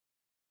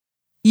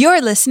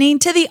You're listening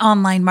to the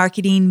Online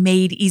Marketing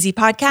Made Easy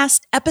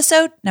podcast,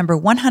 episode number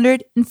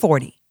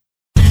 140.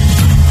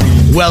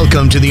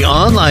 Welcome to the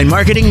Online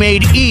Marketing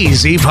Made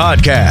Easy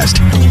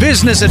podcast.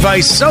 Business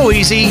advice so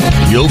easy,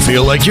 you'll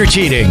feel like you're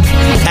cheating.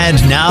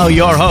 And now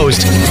your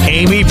host,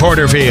 Amy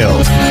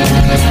Porterfield.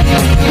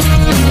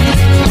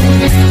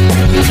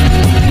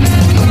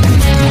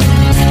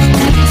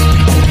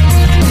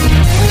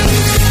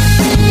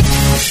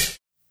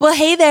 Well,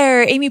 hey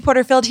there, Amy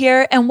Porterfield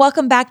here, and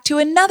welcome back to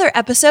another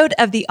episode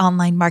of the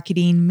Online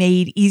Marketing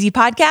Made Easy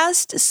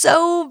podcast.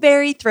 So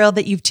very thrilled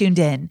that you've tuned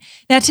in.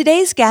 Now,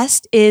 today's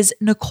guest is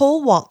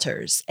Nicole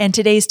Walters, and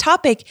today's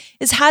topic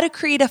is how to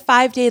create a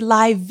 5-day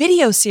live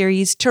video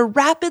series to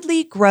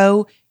rapidly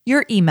grow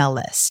your email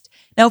list.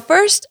 Now,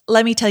 first,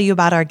 let me tell you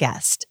about our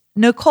guest.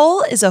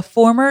 Nicole is a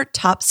former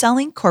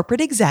top-selling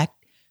corporate exec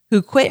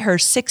who quit her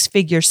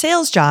 6-figure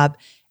sales job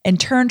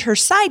and turned her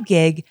side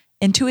gig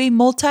into a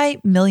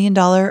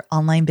multi-million-dollar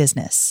online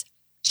business.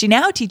 She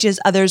now teaches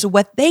others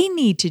what they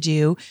need to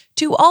do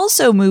to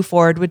also move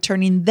forward with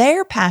turning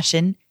their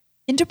passion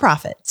into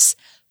profits.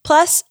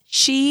 Plus,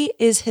 she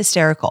is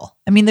hysterical.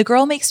 I mean, the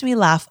girl makes me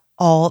laugh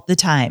all the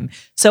time.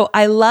 So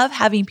I love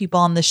having people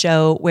on the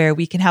show where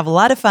we can have a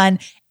lot of fun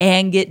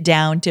and get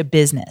down to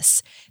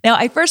business. Now,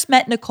 I first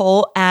met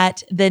Nicole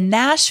at the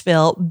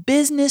Nashville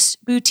Business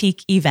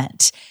Boutique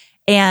event.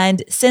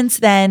 And since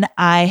then,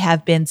 I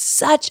have been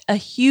such a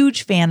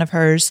huge fan of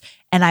hers,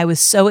 and I was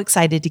so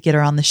excited to get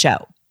her on the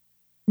show.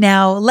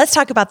 Now, let's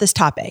talk about this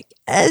topic.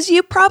 As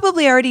you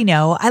probably already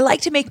know, I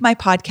like to make my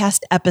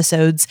podcast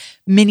episodes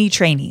mini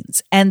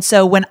trainings. And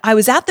so when I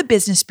was at the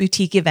Business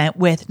Boutique event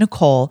with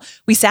Nicole,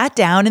 we sat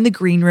down in the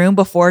green room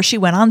before she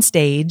went on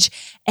stage,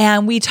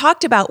 and we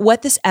talked about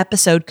what this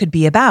episode could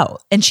be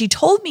about. And she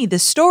told me the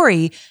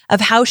story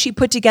of how she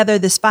put together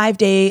this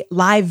 5-day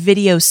live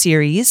video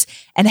series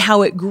and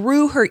how it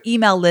grew her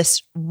email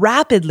list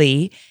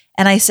rapidly.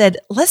 And I said,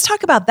 let's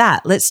talk about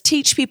that. Let's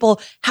teach people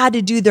how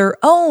to do their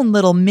own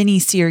little mini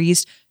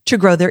series to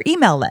grow their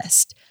email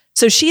list.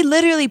 So she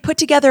literally put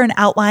together an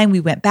outline.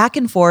 We went back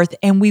and forth,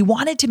 and we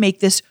wanted to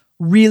make this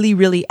really,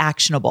 really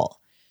actionable.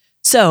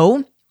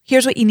 So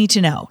here's what you need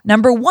to know.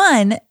 Number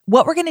one,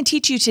 what we're going to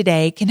teach you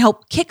today can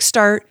help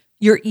kickstart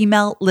your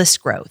email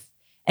list growth.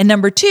 And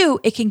number two,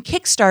 it can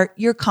kickstart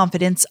your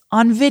confidence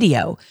on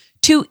video.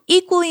 Two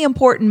equally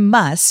important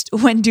musts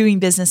when doing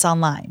business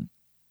online.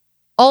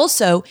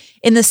 Also,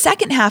 in the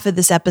second half of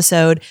this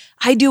episode,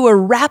 I do a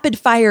rapid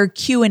fire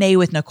Q&A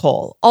with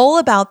Nicole, all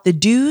about the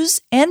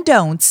do's and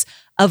don'ts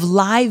of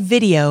live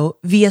video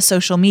via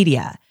social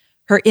media.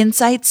 Her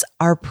insights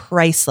are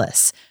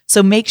priceless,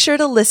 so make sure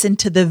to listen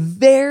to the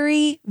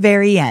very,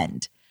 very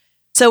end.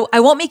 So I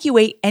won't make you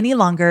wait any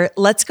longer.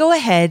 Let's go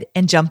ahead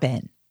and jump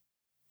in.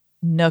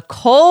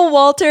 Nicole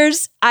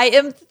Walters, I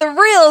am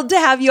thrilled to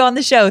have you on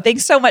the show.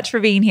 Thanks so much for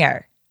being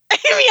here.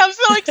 Amy, I'm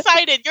so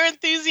excited. Your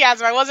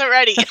enthusiasm. I wasn't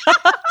ready.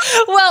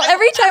 Well,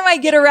 every time I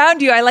get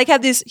around you, I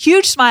have this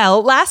huge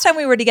smile. Last time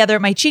we were together,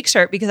 my cheeks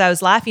hurt because I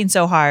was laughing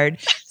so hard.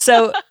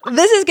 So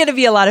this is going to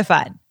be a lot of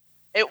fun.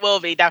 It will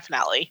be,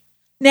 definitely.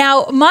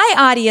 Now, my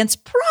audience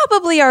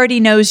probably already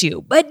knows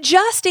you, but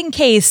just in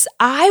case,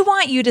 I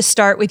want you to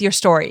start with your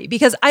story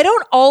because I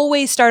don't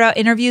always start out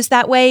interviews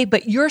that way,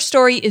 but your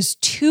story is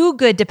too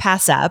good to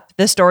pass up,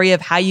 the story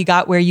of how you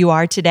got where you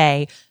are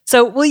today.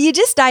 So will you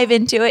just dive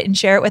into it and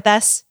share it with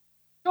us?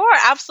 Sure,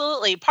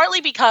 absolutely. Partly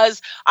because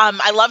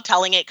I love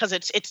telling it because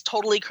it's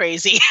totally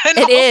crazy. And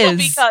it also is.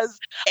 Because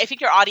I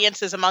think your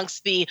audience is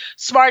amongst the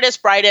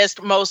smartest,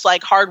 brightest, most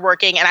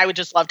hardworking, and I would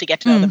just love to get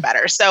to know them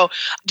better. So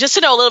just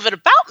to know a little bit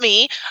about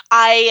me,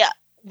 I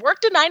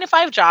worked a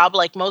 9-to-5 job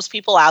like most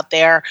people out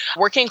there,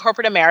 working in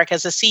corporate America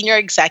as a senior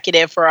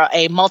executive for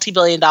a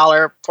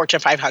multi-billion-dollar Fortune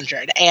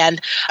 500. And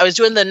I was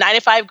doing the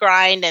 9-to-5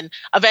 grind. And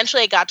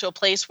eventually I got to a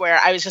place where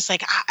I was just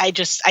like, I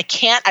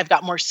can't, I've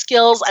got more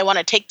skills. I want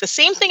to take the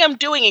same thing I'm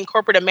doing in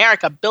corporate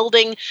America,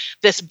 building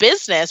this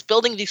business,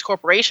 building these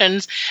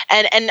corporations,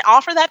 and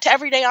offer that to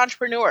everyday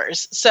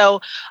entrepreneurs.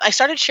 So I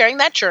started sharing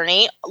that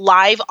journey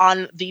live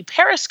on the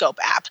Periscope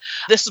app.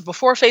 This was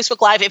before Facebook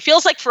Live. It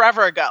feels like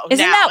forever ago.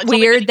 Isn't that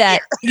weird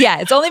that yeah,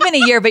 it's only been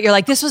a year, but you're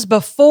like, this was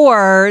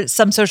before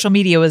some social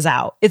media was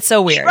out. It's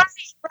so weird.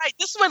 Right.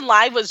 This is when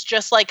live was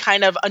just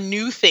kind of a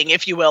new thing,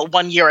 if you will,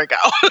 1 year ago.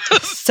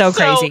 So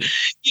crazy.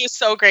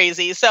 So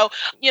crazy. So,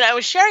 I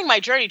was sharing my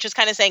journey, just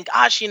kind of saying,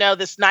 gosh,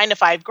 this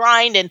 9-to-5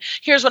 grind, and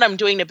here's what I'm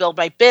doing to build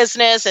my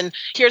business, and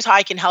here's how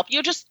I can help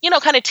you, just,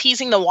 kind of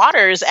teasing the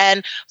waters.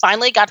 And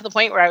finally got to the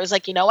point where I was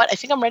like, you know what? I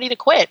think I'm ready to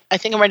quit.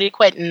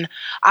 And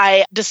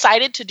I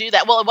decided to do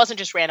that. Well, it wasn't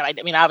just random.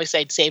 Obviously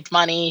I'd saved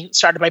money,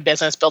 started my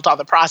business, built all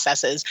the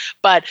processes.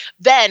 But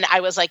then I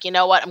was like, you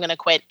know what? I'm going to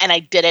quit. And I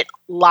did it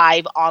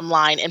live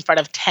online in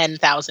front of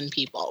 10,000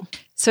 people.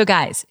 So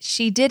guys,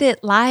 she did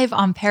it live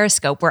on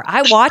Periscope where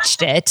I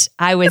watched it.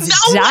 I was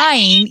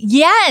dying.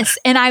 Yes.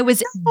 And I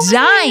was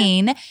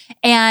dying.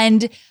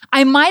 And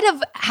I might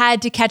have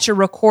had to catch a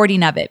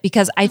recording of it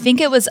because I think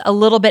it was a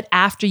little bit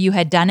after you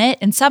had done it.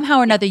 And somehow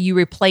or another, you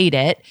replayed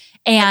it.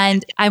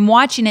 And I'm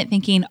watching it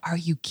thinking, are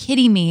you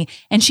kidding me?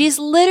 And she's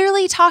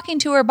literally talking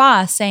to her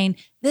boss saying,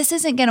 this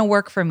isn't going to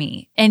work for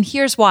me. And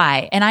here's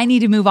why. And I need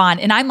to move on.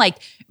 And I'm like,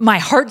 my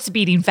heart's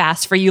beating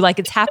fast for you. Like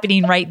it's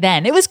happening right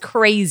then. It was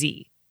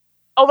crazy.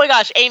 Oh my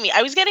gosh, Amy,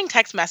 I was getting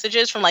text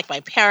messages from like my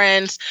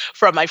parents,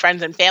 from my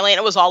friends and family, and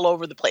it was all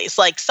over the place.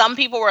 Like some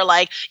people were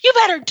like, you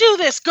better do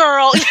this,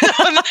 girl.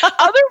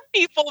 Other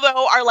people,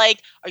 though, are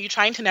like, are you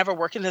trying to never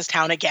work in this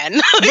town again?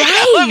 Right.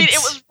 I mean, it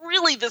was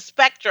really the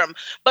spectrum.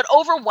 But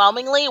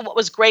overwhelmingly, what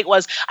was great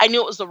was I knew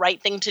it was the right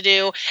thing to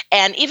do.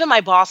 And even my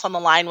boss on the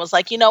line was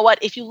like, you know what?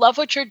 If you love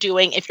what you're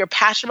doing, if you're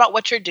passionate about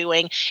what you're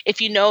doing,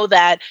 if you know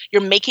that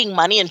you're making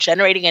money and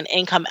generating an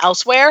income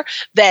elsewhere,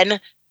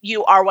 then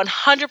you are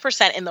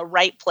 100% in the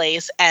right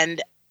place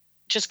and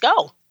just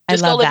go.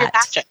 Just go live your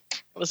passion.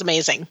 It was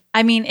amazing.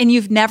 I mean, and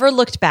you've never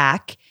looked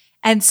back.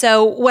 And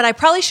so what I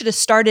probably should have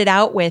started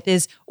out with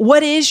is,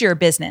 what is your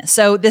business?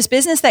 So this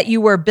business that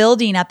you were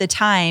building at the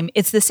time,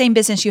 it's the same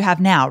business you have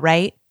now,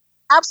 right?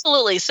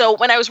 Absolutely. So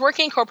when I was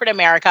working in corporate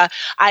America,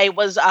 I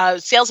was a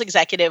sales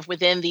executive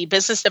within the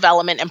business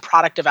development and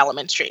product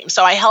development stream.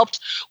 So I helped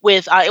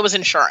with, it was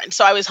insurance.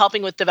 So I was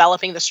helping with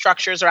developing the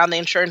structures around the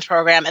insurance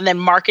program and then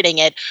marketing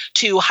it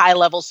to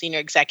high-level senior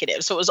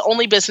executives. So it was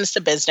only business to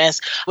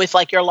business with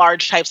like your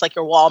large types like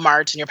your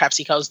Walmarts and your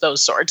PepsiCos,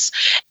 those sorts.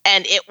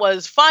 And it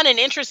was fun and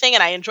interesting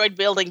and I enjoyed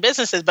building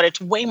businesses, but it's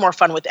way more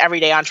fun with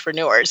everyday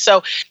entrepreneurs.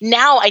 So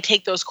now I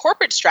take those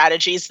corporate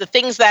strategies, the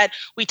things that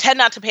we tend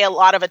not to pay a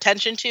lot of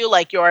attention to,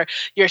 like your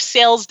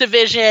sales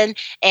division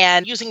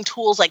and using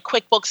tools like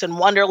QuickBooks and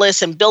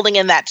Wunderlist and building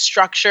in that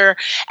structure.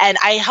 And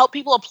I help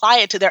people apply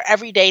it to their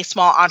everyday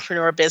small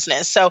entrepreneur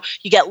business. So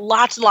you get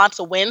lots and lots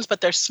of wins,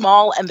 but they're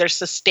small and they're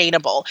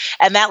sustainable.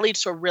 And that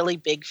leads to a really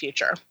big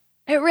future.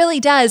 It really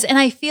does. And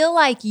I feel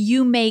like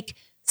you make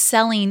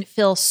selling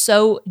feel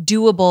so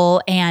doable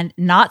and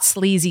not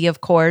sleazy,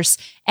 of course,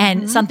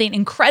 and something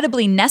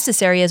incredibly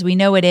necessary as we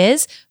know it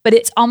is, but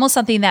it's almost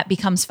something that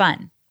becomes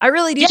fun. I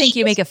really do think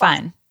you make it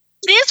fun.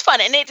 It is fun.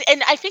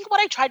 And I think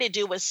what I try to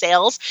do with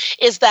sales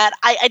is that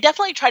I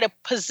definitely try to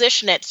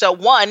position it. So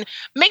one,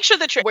 make sure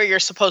that you're where you're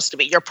supposed to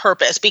be, your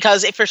purpose.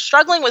 Because if you're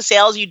struggling with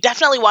sales, you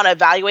definitely want to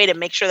evaluate and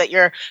make sure that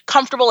you're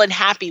comfortable and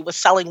happy with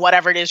selling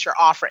whatever it is you're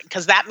offering,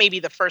 because that may be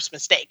the first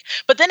mistake.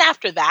 But then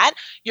after that,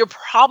 you're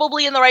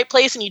probably in the right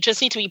place and you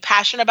just need to be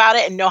passionate about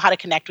it and know how to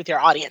connect with your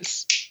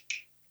audience.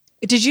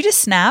 Did you just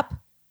snap?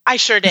 I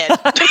sure did.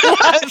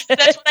 That's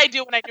what I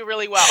do when I do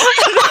really well.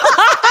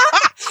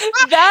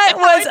 That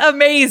was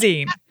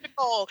amazing.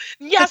 Nicole.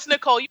 Yes,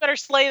 Nicole, you better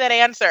slay that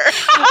answer.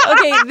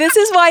 Okay, this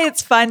is why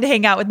it's fun to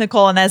hang out with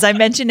Nicole. And as I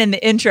mentioned in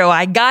the intro,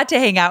 I got to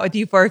hang out with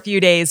you for a few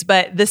days,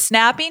 but the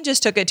snapping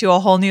just took it to a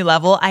whole new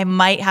level. I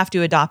might have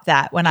to adopt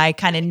that when I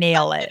kind of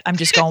nail it. I'm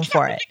just going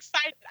for it.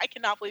 Excited. I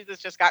cannot believe this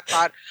just got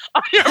caught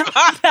on your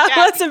podcast.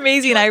 That was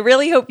amazing. I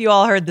really hope you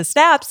all heard the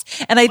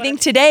snaps. And I think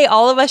today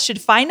all of us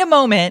should find a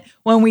moment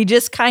when we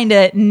just kind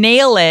of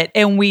nail it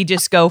and we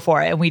just go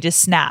for it and we just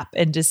snap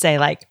and just say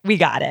like, we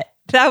got it.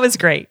 That was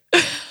great.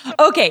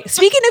 Okay,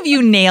 speaking of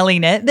you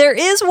nailing it, there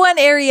is one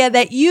area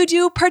that you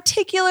do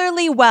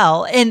particularly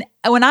well. And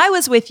when I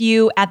was with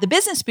you at the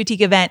Business Boutique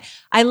event,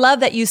 I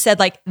love that you said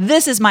like,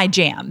 this is my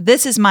jam.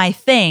 This is my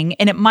thing.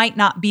 And it might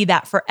not be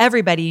that for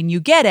everybody and you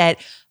get it,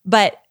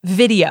 but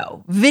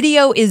video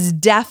is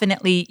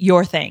definitely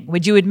your thing.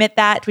 Would you admit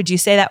that? Would you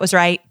say that was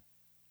right?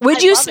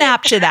 Would you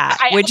snap to that?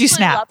 Would you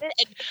snap? Love it.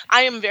 And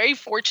I am very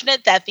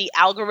fortunate that the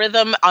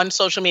algorithm on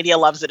social media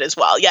loves it as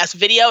well. Yes,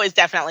 video is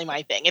definitely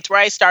my thing. It's where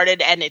I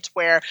started and it's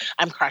where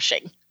I'm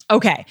crushing.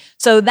 Okay.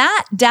 So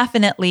that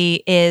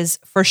definitely is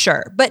for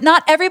sure. But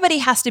not everybody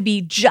has to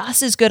be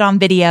just as good on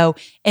video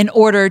in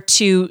order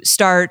to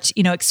start,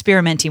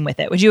 experimenting with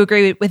it. Would you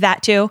agree with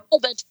that too? Oh,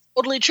 that's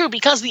totally true,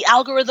 because the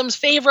algorithm's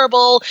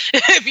favorable.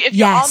 If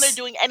you're on there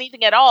doing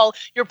anything at all,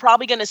 you're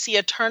probably going to see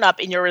a turn up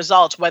in your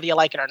results, whether you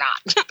like it or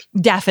not.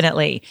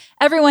 Definitely.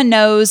 Everyone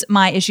knows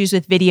my issues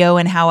with video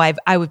and how I've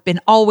been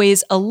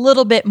always a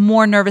little bit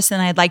more nervous than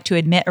I'd like to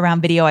admit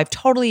around video. I've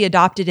totally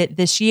adopted it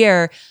this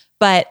year,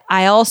 but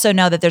I also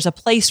know that there's a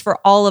place for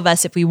all of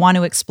us if we want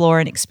to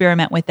explore and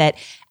experiment with it.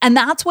 And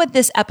that's what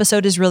this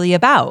episode is really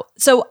about.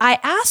 So I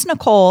asked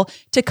Nicole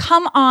to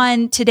come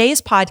on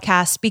today's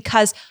podcast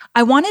because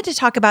I wanted to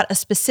talk about a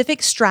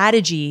specific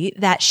strategy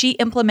that she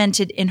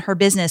implemented in her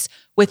business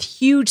with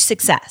huge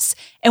success.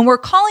 And we're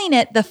calling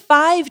it the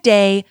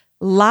 5-day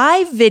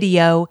live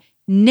video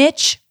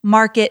niche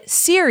market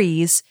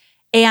series.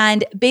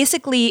 And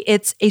basically,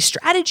 it's a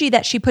strategy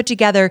that she put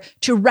together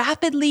to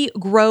rapidly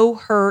grow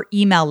her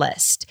email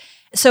list.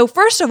 So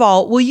first of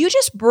all, will you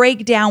just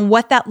break down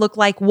what that looked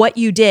like, what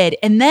you did,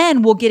 and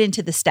then we'll get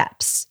into the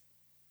steps?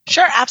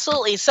 Sure,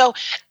 absolutely. So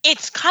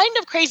it's kind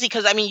of crazy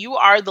because, you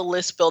are the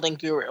list building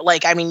guru.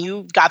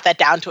 You got that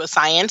down to a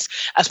science,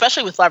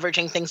 especially with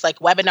leveraging things like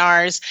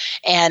webinars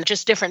and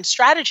just different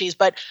strategies.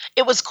 But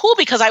it was cool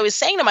because I was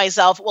saying to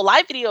myself, well,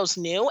 live video is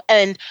new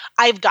and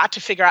I've got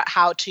to figure out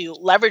how to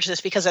leverage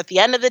this because at the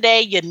end of the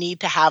day, you need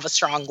to have a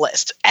strong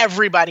list.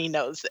 Everybody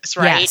knows this,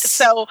 right? Yes.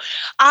 So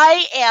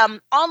I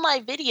am on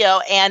live video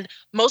and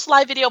most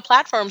live video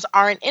platforms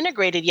aren't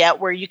integrated yet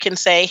where you can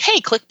say, hey,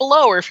 click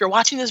below, or if you're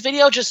watching this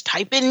video, just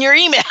type in your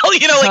email.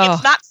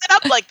 It's not set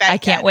up like that. I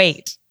can't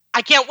wait.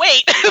 I can't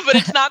wait, but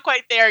it's not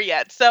quite there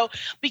yet. So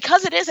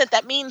because it isn't,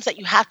 that means that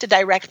you have to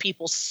direct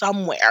people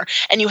somewhere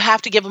and you have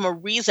to give them a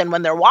reason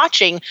when they're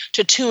watching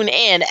to tune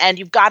in, and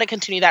you've got to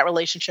continue that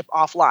relationship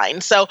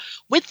offline. So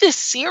with this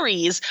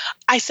series,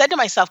 I said to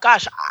myself,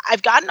 gosh,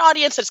 I've got an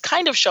audience that's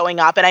kind of showing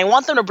up and I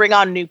want them to bring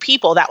on new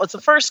people. That was the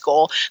first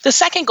goal. The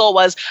second goal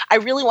was I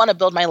really want to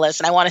build my list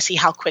and I want to see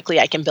how quickly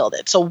I can build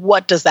it. So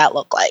what does that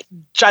look like?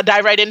 Should I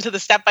dive right into the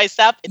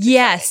step-by-step?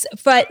 Yes.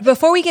 But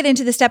before we get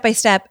into the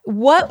step-by-step,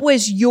 what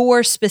was your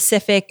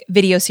specific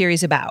video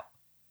series about?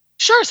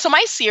 Sure. So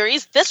my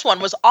series, this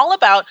one was all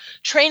about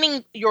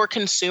training your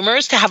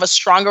consumers to have a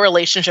stronger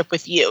relationship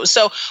with you.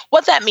 So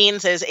what that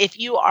means is if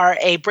you are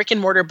a brick and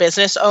mortar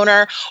business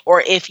owner,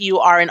 or if you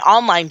are an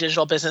online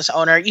digital business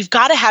owner, you've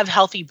got to have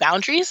healthy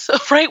boundaries,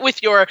 right?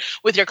 With your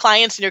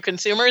clients and your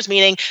consumers,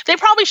 meaning they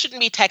probably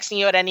shouldn't be texting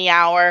you at any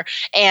hour.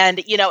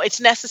 And,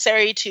 it's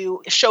necessary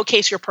to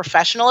showcase your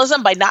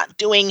professionalism by not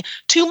doing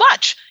too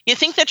much. You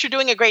think that you're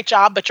doing a great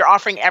job, but you're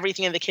offering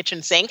everything in the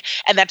kitchen sink.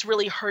 And that's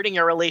really hurting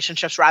your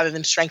relationships rather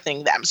than strengthening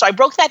them. So I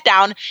broke that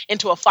down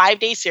into a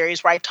 5-day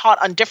series where I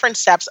taught on different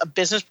steps of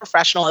business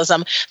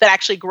professionalism that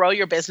actually grow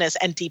your business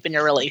and deepen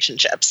your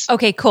relationships.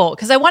 Okay, cool.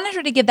 Because I wanted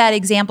her to give that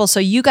example so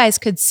you guys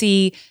could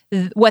see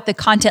what the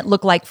content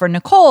looked like for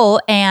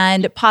Nicole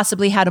and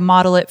possibly how to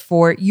model it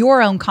for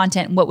your own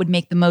content and what would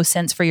make the most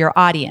sense for your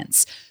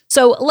audience.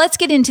 So let's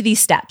get into these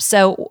steps.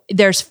 So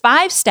there's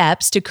 5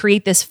 steps to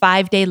create this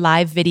 5-day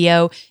live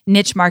video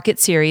niche market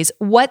series.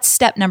 What's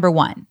step number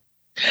 1?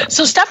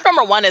 So step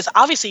number 1 is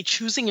obviously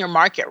choosing your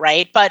market,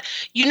 right? But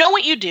you know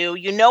what you do,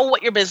 you know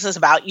what your business is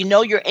about, you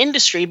know your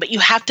industry, but you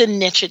have to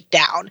niche it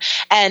down.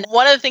 And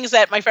one of the things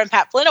that my friend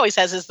Pat Flynn always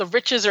says is the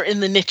riches are in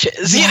the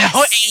niches,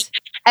 Yes.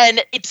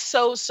 And it's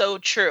so, so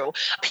true.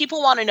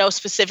 People want to know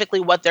specifically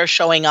what they're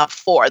showing up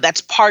for.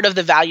 That's part of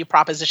the value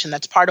proposition.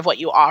 That's part of what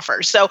you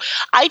offer. So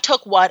I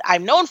took what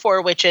I'm known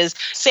for, which is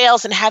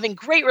sales and having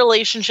great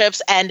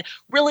relationships and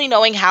really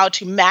knowing how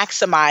to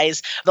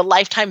maximize the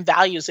lifetime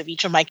values of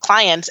each of my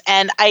clients.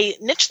 And I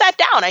niched that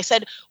down. I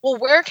said, well,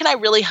 where can I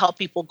really help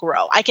people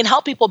grow? I can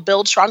help people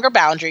build stronger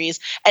boundaries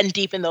and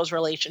deepen those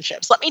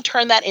relationships. Let me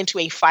turn that into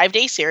a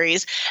 5-day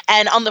series.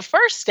 And on the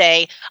first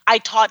day, I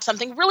taught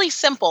something really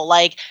simple,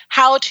 like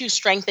how to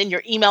strengthen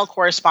your email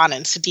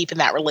correspondence to deepen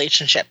that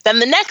relationship. Then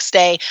the next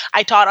day,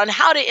 I taught on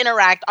how to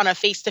interact on a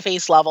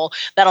face-to-face level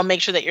that'll make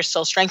sure that you're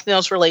still strengthening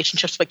those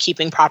relationships but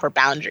keeping proper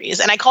boundaries.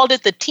 And I called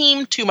it the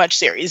Team Too Much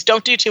series.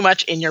 Don't do too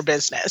much in your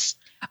business.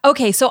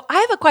 Okay, so I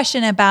have a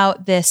question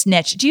about this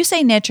niche. Do you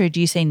say niche or do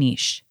you say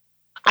niche?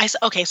 I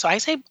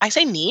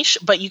say niche,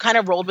 but you kind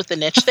of rolled with the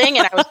niche thing,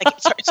 and I was like,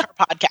 it's our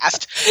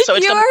podcast. So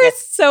it's You're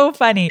so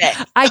funny.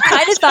 I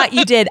kind of thought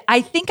you did.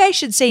 I think I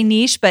should say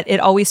niche, but it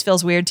always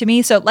feels weird to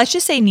me. So let's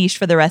just say niche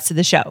for the rest of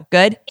the show.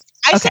 Good?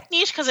 I say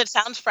niche because it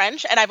sounds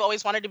French, and I've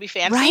always wanted to be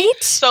fancy. Right?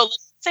 So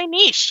let's say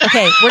niche.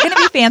 Okay, we're going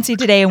to be fancy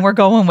today, and we're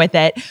going with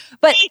it.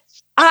 But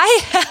I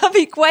have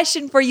a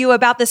question for you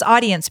about this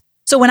audience.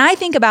 So when I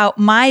think about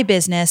my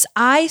business,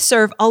 I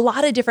serve a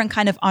lot of different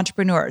kind of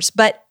entrepreneurs.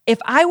 But if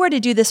I were to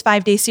do this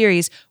 5-day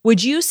series,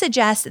 would you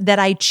suggest that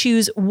I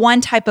choose one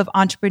type of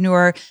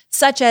entrepreneur,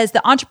 such as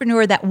the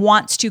entrepreneur that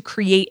wants to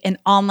create an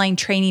online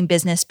training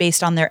business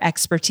based on their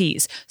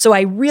expertise? So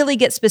I really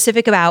get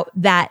specific about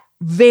that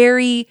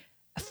very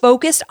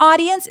focused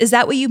audience. Is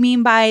that what you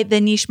mean by the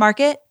niche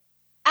market?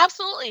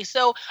 Absolutely.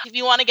 So if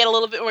you want to get a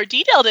little bit more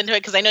detailed into it,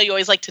 because I know you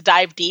always like to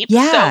dive deep.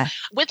 Yeah. So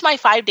with my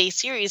 5-day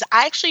series,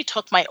 I actually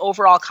took my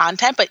overall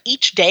content, but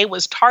each day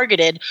was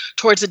targeted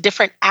towards a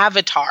different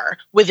avatar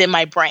within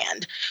my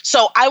brand.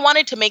 So I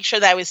wanted to make sure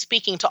that I was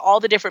speaking to all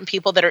the different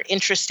people that are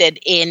interested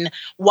in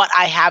what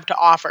I have to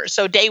offer.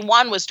 So day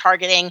 1 was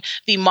targeting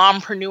the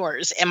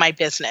mompreneurs in my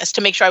business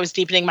to make sure I was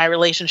deepening my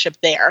relationship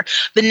there.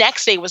 The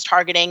next day was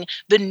targeting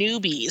the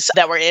newbies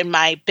that were in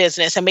my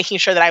business and making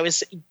sure that I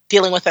was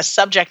dealing with a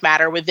subject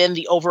matter within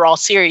the overall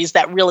series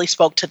that really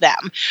spoke to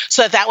them.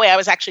 So that way I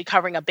was actually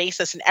covering a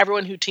basis, and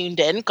everyone who tuned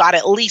in got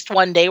at least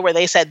one day where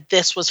they said,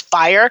 this was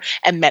fire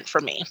and meant for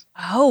me.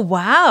 Oh,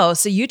 wow.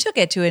 So you took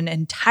it to an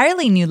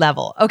entirely new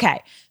level.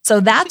 Okay. So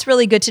that's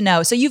really good to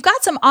know. So you've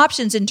got some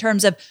options in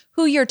terms of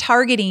who you're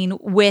targeting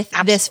with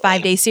this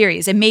 5-day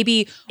series. And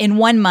maybe in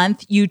 1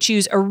 month, you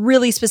choose a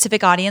really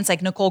specific audience,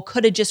 like Nicole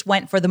could have just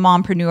went for the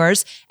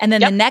mompreneurs. And then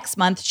the next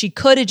month, she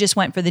could have just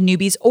went for the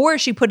newbies, or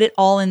she put it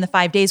all in the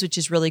 5 days, which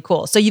is really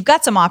cool. So you've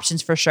got some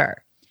options for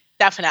sure.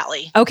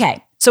 Definitely.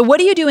 Okay. So what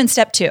do you do in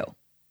step 2?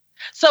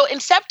 So in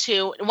step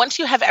 2, once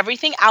you have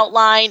everything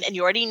outlined and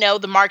you already know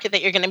the market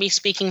that you're going to be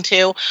speaking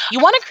to, you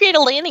want to create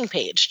a landing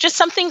page, just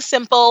something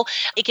simple.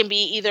 It can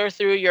be either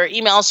through your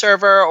email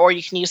server or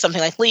you can use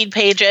something like Lead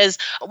Pages,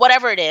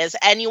 whatever it is.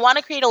 And you want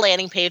to create a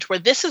landing page where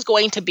this is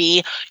going to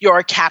be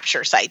your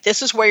capture site.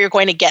 This is where you're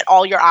going to get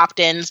all your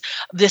opt-ins.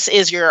 This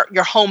is your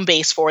home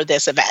base for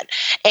this event.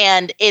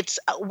 And it's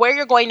where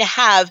you're going to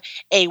have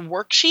a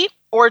worksheet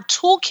or a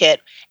toolkit,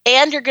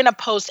 and you're going to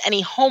post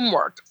any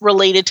homework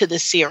related to the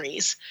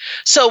series.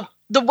 So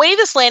the way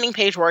this landing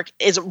page works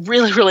is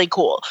really, really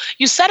cool.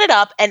 You set it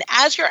up, and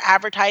as your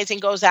advertising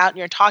goes out and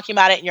you're talking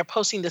about it and you're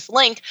posting this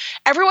link,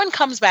 everyone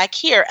comes back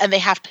here and they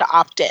have to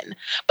opt in.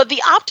 But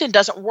the opt-in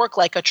doesn't work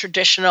like a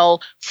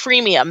traditional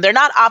freemium. They're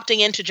not opting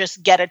in to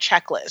just get a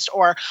checklist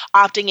or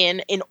opting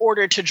in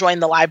order to join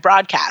the live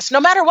broadcast.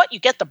 No matter what, you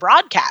get the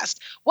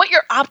broadcast. What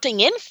you're opting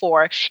in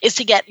for is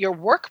to get your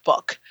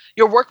workbook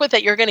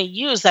that you're going to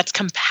use that's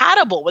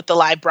compatible with the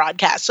live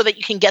broadcast so that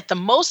you can get the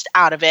most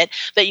out of it,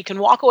 that you can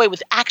walk away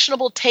with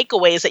actionable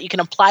takeaways that you can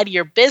apply to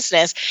your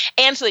business,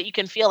 and so that you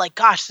can feel like,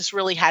 gosh, this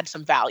really had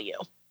some value.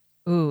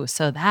 Ooh,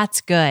 so that's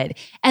good.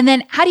 And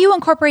then how do you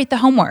incorporate the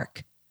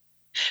homework?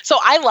 So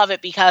I love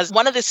it because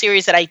one of the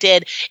series that I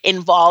did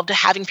involved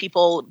having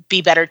people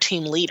be better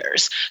team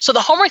leaders. So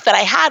the homework that I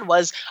had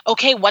was,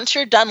 okay, once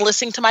you're done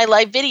listening to my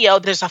live video,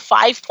 there's a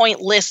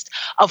 5-point list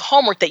of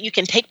homework that you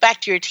can take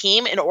back to your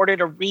team in order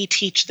to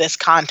reteach this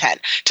content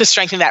to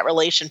strengthen that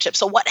relationship.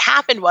 So what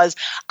happened was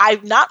I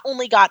not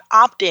only got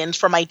opt-ins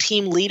for my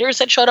team leaders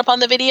that showed up on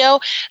the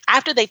video,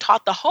 after they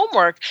taught the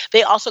homework,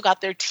 they also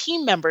got their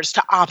team members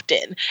to opt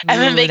in.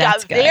 And then they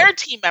got their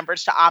team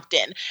members to opt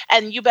in.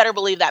 And you better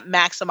believe that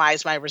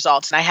maximized my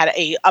results. And I had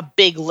a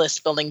big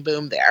list building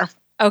boom there.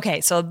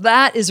 Okay, so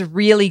that is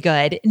really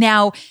good.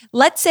 Now,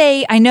 let's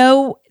say, I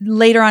know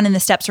later on in the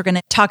steps, we're going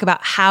to talk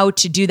about how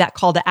to do that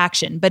call to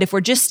action. But if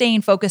we're just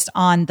staying focused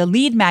on the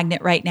lead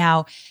magnet right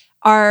now,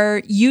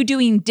 are you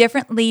doing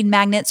different lead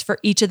magnets for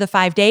each of the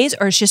 5 days,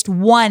 or it's just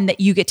one that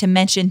you get to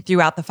mention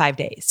throughout the 5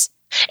 days?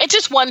 It's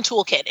just one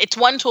toolkit. It's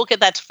one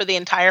toolkit that's for the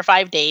entire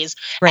 5 days.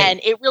 Right.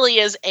 And it really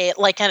is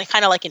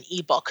kind of like an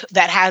ebook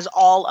that has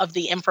all of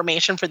the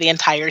information for the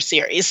entire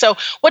series. So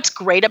what's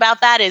great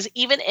about that is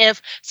even if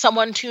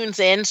someone tunes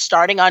in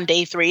starting on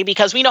day 3,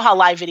 because we know how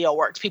live video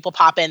works, people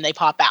pop in, they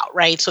pop out,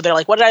 right? So they're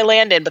like, what did I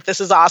land in? But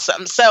this is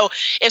awesome. So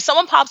if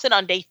someone pops in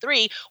on day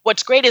 3,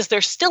 what's great is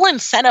they're still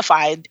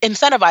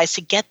incentivized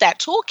to get that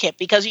toolkit,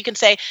 because you can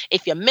say,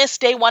 if you miss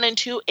day 1 and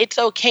 2, it's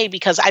okay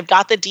because I've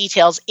got the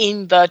details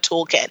in the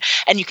toolkit.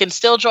 And you can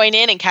still join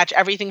in and catch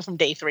everything from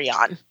day 3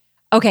 on.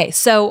 Okay,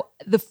 so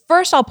the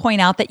first I'll point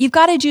out that you've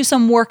got to do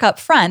some work up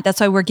front. That's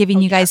why we're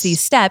giving you guys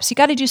these steps. You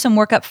got to do some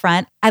work up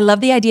front. I love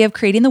the idea of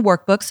creating the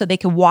workbook so they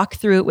can walk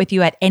through it with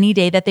you at any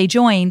day that they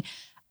join.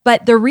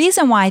 But the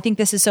reason why I think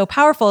this is so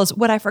powerful is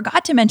what I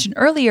forgot to mention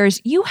earlier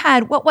is you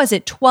had,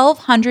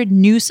 1,200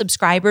 new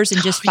subscribers in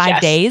just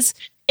 5 days?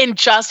 In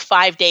just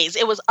 5 days.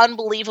 It was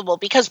unbelievable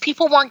because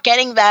people weren't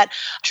getting that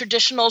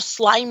traditional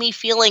slimy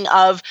feeling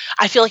of,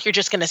 I feel like you're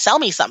just going to sell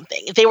me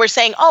something. They were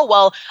saying, oh,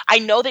 well, I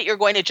know that you're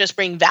going to just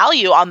bring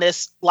value on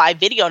this live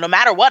video. No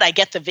matter what, I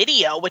get the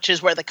video, which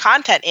is where the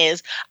content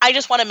is. I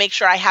just want to make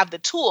sure I have the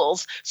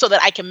tools so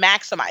that I can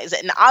maximize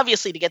it. And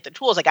obviously to get the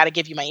tools, I got to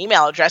give you my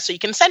email address so you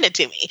can send it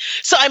to me.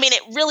 So, I mean,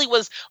 it really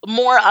was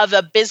more of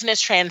a business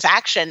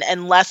transaction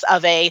and less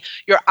of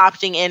you're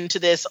opting into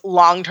this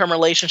long-term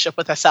relationship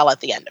with a sell at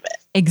the end of it.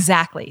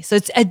 Exactly. So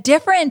it's a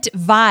different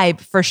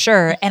vibe for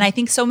sure. And I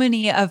think so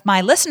many of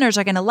my listeners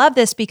are going to love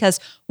this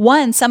because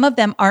 1, some of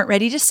them aren't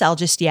ready to sell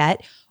just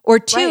yet. Or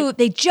 2,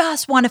 they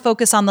just want to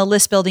focus on the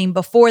list building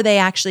before they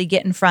actually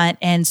get in front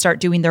and start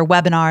doing their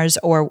webinars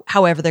or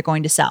however they're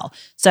going to sell.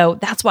 So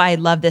that's why I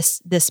love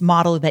this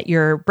model that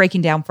you're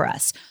breaking down for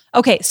us.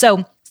 Okay.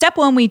 So step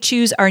 1, we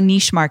choose our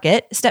niche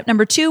market. Step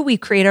number 2, we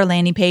create our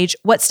landing page.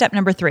 What's step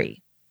number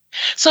 3?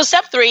 So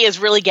step 3 is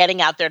really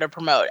getting out there to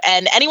promote.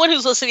 And anyone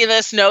who's listening to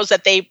this knows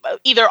that they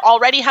either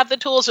already have the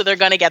tools or they're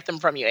going to get them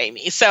from you,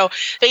 Amy. So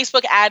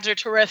Facebook ads are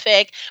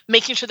terrific,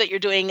 making sure that you're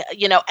doing,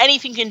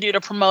 anything you can do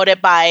to promote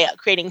it by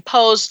creating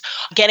posts,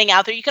 getting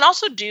out there. You can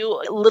also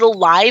do little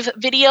live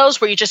videos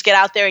where you just get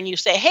out there and you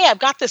say, hey, I've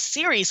got this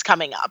series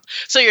coming up.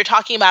 So you're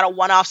talking about a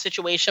one-off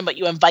situation, but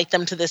you invite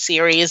them to the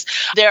series.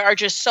 There are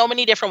just so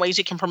many different ways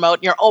you can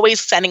promote. You're always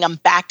sending them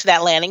back to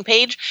that landing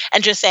page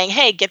and just saying,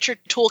 hey, get your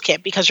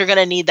toolkit because you're going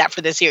to need that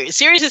for this series.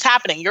 Series is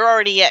happening. You're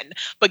already in,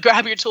 but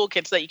grab your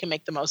toolkit so that you can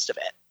make the most of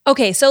it.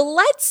 Okay, so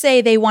let's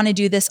say they want to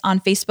do this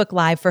on Facebook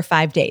Live for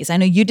 5 days. I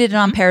know you did it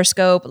on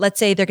Periscope. Let's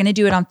say they're going to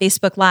do it on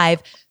Facebook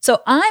Live.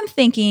 So I'm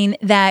thinking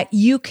that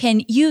you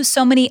can use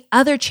so many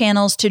other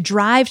channels to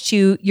drive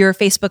to your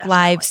Facebook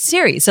Live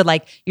series. So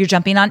like you're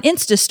jumping on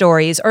Insta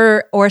stories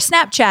or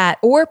Snapchat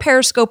or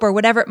Periscope or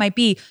whatever it might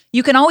be.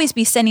 You can always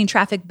be sending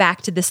traffic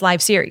back to this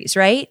live series,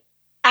 right?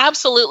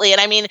 Absolutely.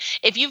 And I mean,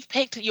 if you've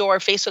picked your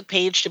Facebook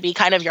page to be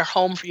kind of your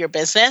home for your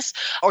business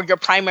or your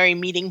primary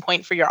meeting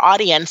point for your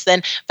audience,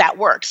 then that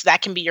works.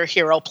 That can be your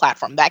hero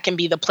platform. That can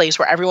be the place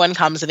where everyone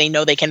comes and they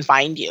know they can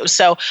find you.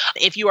 So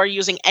if you are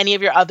using any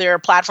of your other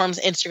platforms,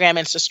 Instagram,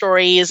 Insta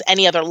Stories,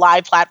 any other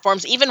live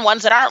platforms, even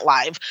ones that aren't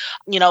live,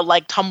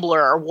 like Tumblr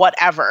or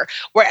whatever,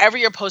 wherever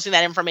you're posting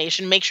that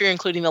information, make sure you're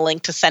including the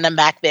link to send them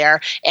back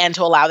there and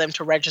to allow them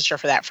to register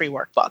for that free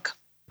workbook.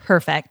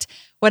 Perfect.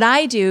 What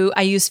I do,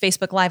 I use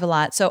Facebook Live a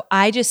lot. So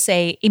I just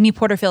say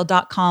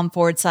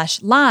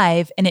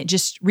amyporterfield.com/live and it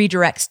just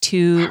redirects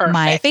to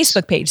my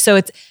Facebook page.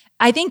 So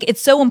I think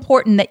it's so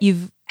important that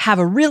you have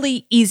a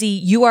really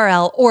easy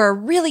URL or a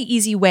really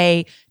easy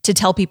way to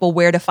tell people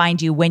where to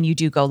find you when you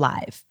do go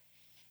live.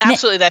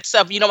 Absolutely. That's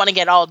stuff you don't want to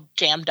get all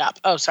jammed up.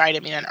 Oh, sorry, I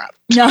didn't mean to interrupt.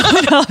 No,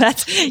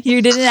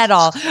 you didn't at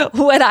all.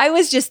 What I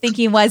was just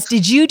thinking was,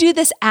 did you do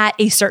this at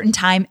a certain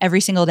time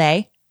every single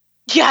day?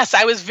 Yes,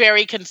 I was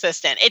very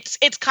consistent.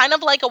 It's kind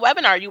of like a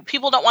webinar.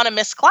 People don't want to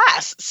miss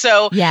class.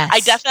 So yes.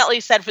 I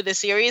definitely said for this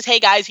series, hey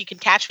guys, you can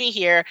catch me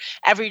here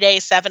every day,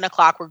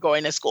 7:00, we're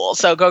going to school.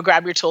 So go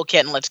grab your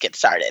toolkit and let's get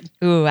started.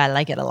 Ooh, I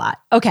like it a lot.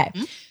 Okay.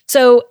 Mm-hmm.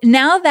 So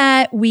now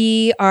that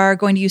we are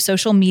going to use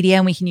social media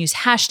and we can use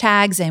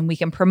hashtags and we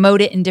can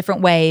promote it in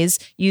different ways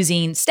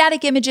using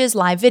static images,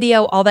 live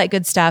video, all that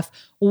good stuff,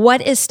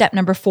 what is step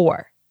number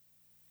 4?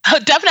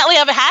 Definitely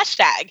have a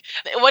hashtag.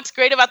 What's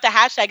great about the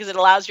hashtag is it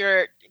allows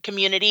your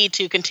community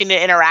to continue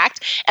to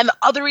interact. And the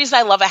other reason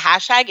I love a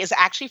hashtag is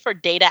actually for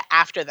data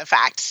after the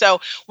fact. So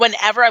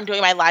whenever I'm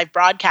doing my live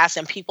broadcast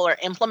and people are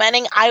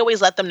implementing, I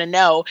always let them to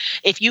know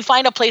if you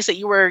find a place that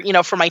you were,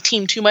 for my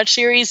Team Too Much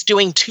series,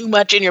 doing too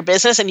much in your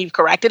business and you've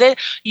corrected it,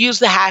 use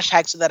the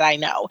hashtag so that I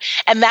know.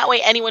 And that way,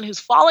 anyone who's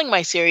following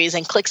my series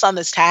and clicks on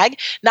this tag,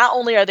 not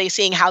only are they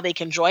seeing how they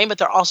can join, but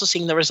they're also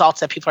seeing the results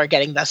that people are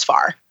getting thus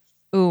far.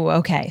 Ooh,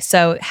 okay.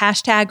 So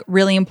hashtag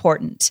really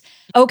important.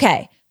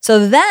 Okay.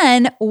 So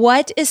then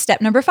what is step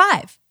number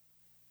 5?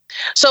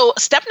 So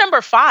step number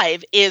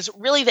 5 is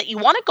really that you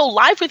want to go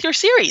live with your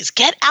series.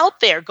 Get out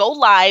there, go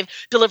live,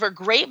 deliver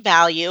great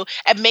value,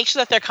 and make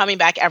sure that they're coming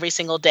back every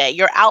single day.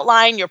 Your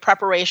outline, your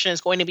preparation is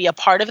going to be a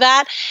part of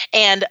that.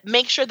 And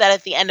make sure that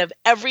at the end of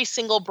every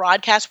single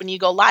broadcast when you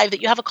go live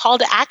that you have a call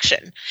to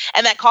action.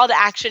 And that call to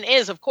action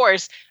is, of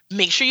course,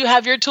 make sure you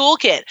have your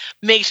toolkit.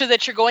 Make sure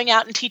that you're going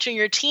out and teaching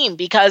your team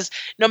because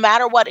no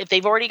matter what, if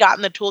they've already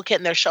gotten the toolkit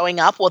and they're showing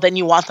up, well, then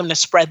you want them to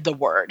spread the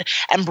word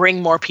and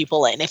bring more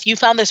people in. If you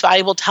found this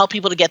valuable, tell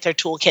people to get their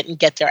toolkit and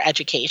get their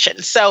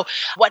education. So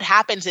what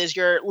happens is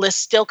your list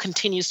still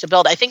continues to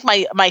build. I think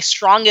my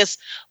strongest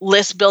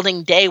list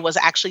building day was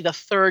actually the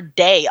 3rd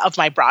day of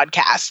my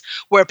broadcast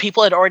where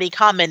people had already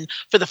come. And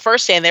for the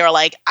first day, and they were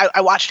like,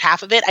 I watched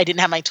half of it. I didn't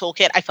have my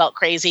toolkit. I felt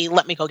crazy.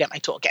 Let me go get my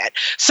toolkit.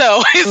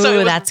 So it was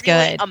that's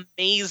really good.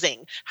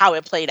 Amazing how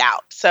it played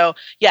out. So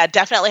yeah,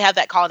 definitely have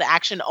that call to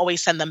action. Always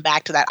send them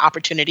back to that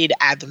opportunity to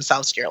add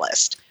themselves to your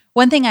list.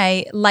 One thing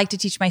I like to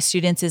teach my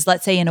students is,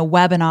 let's say in a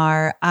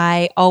webinar,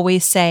 I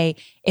always say,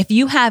 if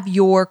you have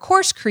your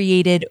course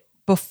created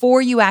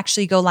before you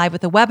actually go live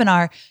with a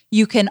webinar,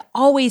 you can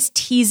always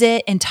tease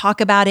it and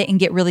talk about it and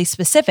get really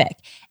specific.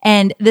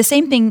 And the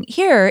same thing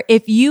here,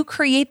 if you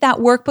create that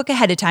workbook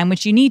ahead of time,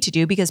 which you need to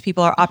do because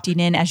people are opting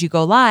in as you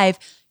go live,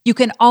 you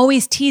can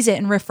always tease it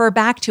and refer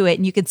back to it.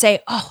 And you could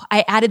say, oh,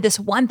 I added this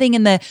one thing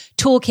in the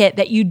toolkit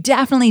that you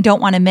definitely don't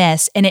want to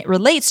miss. And it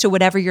relates to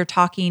whatever you're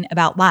talking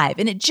about live.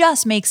 And it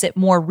just makes it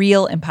more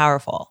real and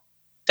powerful.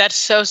 That's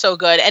so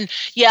good. And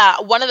yeah,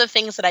 one of the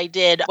things that I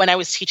did when I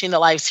was teaching the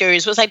live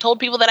series was I told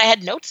people that I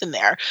had notes in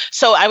there.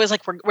 So I was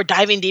like, we're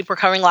diving deep, we're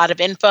covering a lot of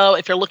info.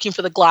 If you're looking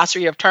for the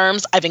glossary of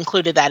terms, I've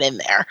included that in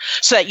there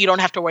so that you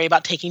don't have to worry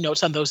about taking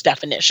notes on those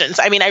definitions.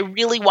 I mean, I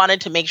really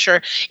wanted to make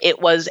sure it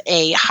was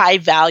a high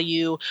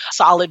value,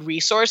 solid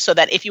resource so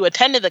that if you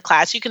attended the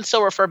class, you can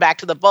still refer back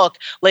to the book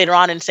later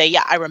on and say,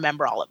 yeah, I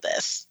remember all of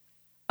this.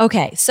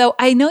 Okay, so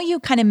I know you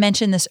kind of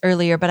mentioned this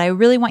earlier, but I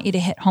really want you to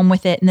hit home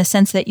with it in the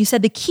sense that you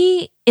said the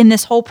key in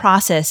this whole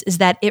process is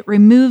that it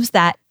removes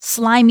that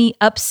slimy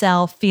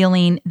upsell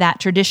feeling that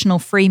traditional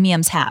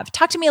freemiums have.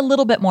 Talk to me a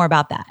little bit more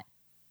about that.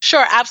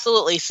 Sure,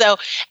 absolutely. So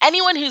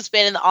anyone who's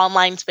been in the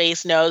online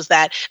space knows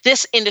that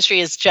this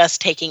industry is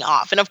just taking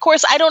off. And of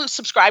course, I don't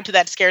subscribe to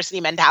that scarcity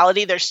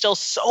mentality. There's still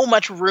so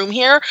much room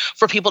here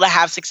for people to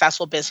have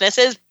successful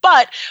businesses.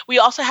 But we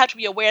also have to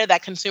be aware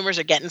that consumers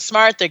are getting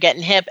smart, they're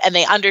getting hip, and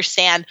they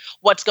understand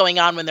what's going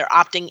on when they're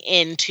opting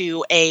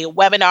into a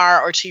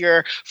webinar or to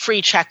your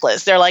free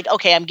checklist. They're like,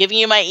 okay, I'm giving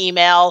you my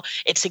email.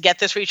 It's to get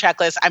this free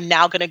checklist. I'm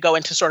now going to go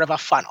into sort of a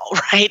funnel,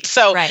 right?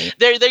 So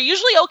they're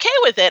usually okay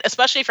with it,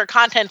 especially for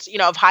content,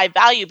 of high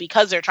value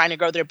because they're trying to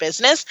grow their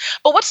business.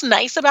 But what's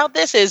nice about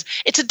this is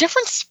it's a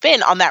different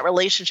spin on that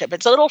relationship.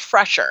 It's a little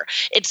fresher.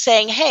 It's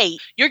saying, hey,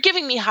 you're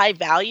giving me high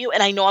value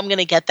and I know I'm going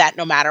to get that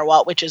no matter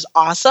what, which is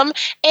awesome.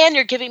 And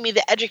you're giving me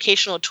the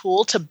educational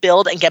tool to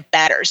build and get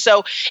better.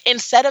 So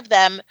instead of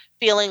them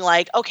feeling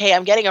like, okay,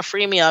 I'm getting a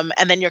freemium,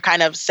 and then you're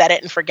kind of set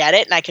it and forget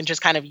it, and I can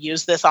just kind of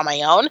use this on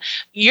my own.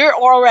 You're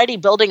already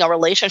building a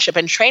relationship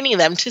and training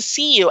them to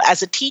see you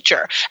as a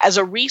teacher, as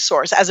a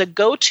resource, as a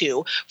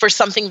go-to for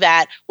something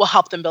that will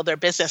help them build their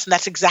business. And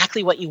that's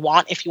exactly what you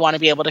want if you want to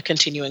be able to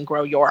continue and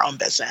grow your own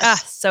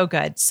business. So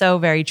good. So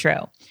very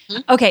true.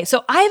 Okay.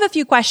 So I have a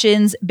few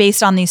questions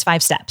based on these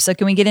 5 steps. So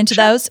can we get into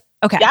those?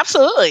 Okay. Yeah,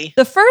 absolutely.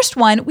 The first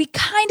one, we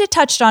kind of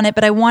touched on it,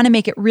 but I want to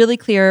make it really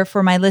clear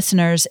for my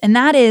listeners. And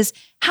that is,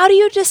 how do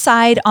you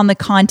decide on the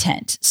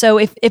content? So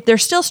if they're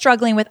still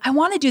struggling with, I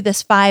want to do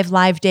this 5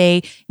 live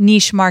day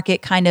niche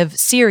market kind of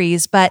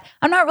series, but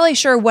I'm not really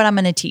sure what I'm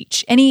going to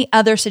teach. Any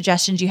other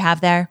suggestions you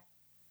have there?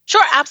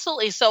 Sure,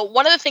 absolutely. So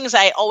one of the things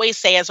I always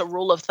say as a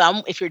rule of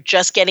thumb, if you're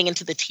just getting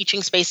into the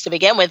teaching space to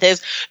begin with,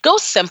 is go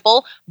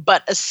simple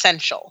but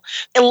essential.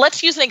 And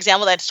let's use an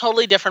example that's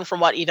totally different from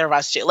what either of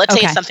us do. Let's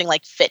say it's something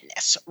like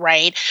fitness,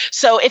 right?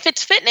 So if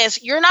it's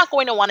fitness, you're not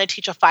going to want to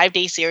teach a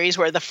 5-day series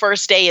where the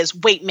first day is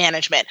weight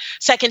management,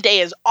 second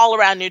day is all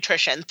around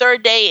nutrition,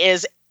 third day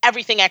is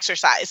everything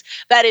exercise.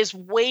 That is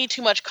way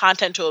too much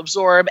content to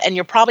absorb, and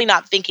you're probably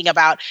not thinking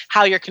about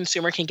how your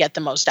consumer can get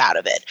the most out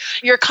of it.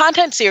 Your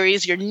content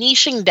series, your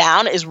niching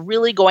down, is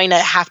really going to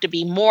have to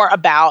be more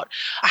about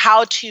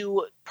how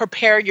to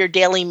prepare your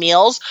daily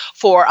meals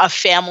for a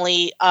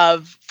family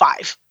of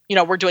 5.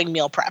 We're doing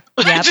meal prep.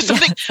 Yep.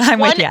 Just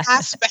one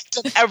aspect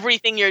of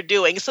everything you're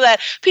doing, so that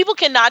people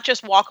can not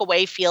just walk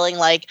away feeling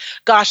like,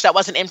 gosh, that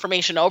wasn't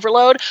information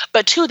overload,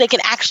 but 2, they can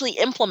actually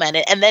implement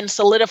it and then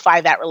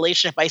solidify that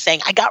relationship by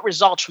saying, I got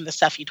results from the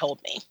stuff you told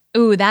me.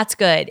 Ooh, that's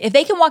good. If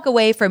they can walk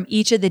away from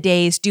each of the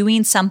days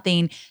doing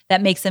something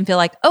that makes them feel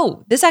like,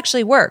 oh, this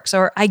actually works,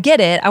 or I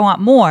get it, I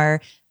want more,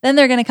 then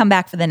they're going to come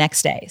back for the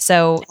next day.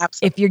 So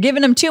If you're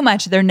giving them too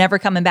much, they're never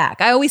coming back.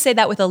 I always say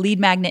that with a lead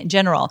magnet in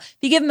general. If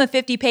you give them a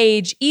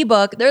 50-page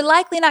ebook, they're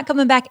likely not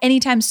coming back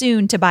anytime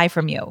soon to buy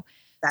from you.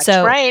 That's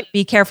right.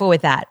 Be careful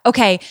with that.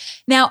 Okay.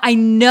 Now, I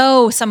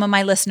know some of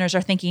my listeners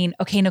are thinking,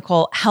 okay,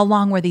 Nicole, how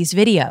long were these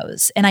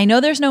videos? And I know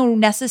there's no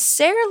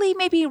necessarily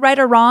maybe right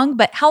or wrong,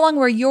 but how long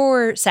were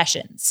your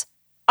sessions?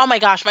 Oh my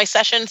gosh, my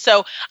session.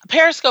 So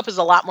Periscope is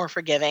a lot more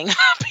forgiving.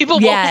 People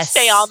will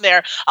stay on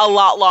there a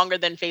lot longer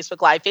than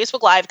Facebook Live.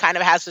 Facebook Live kind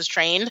of has us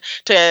trained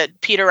to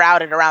peter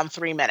out at around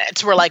 3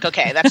 minutes. We're like,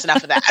 okay, that's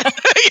enough of that.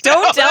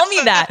 Don't tell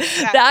me that.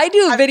 I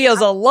do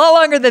videos a lot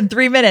longer than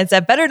 3 minutes.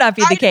 That better not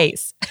be the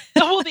case.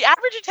 Well, the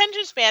average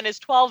attention span is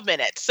 12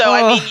 minutes. So,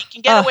 I mean, you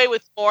can get away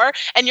with more.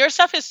 And your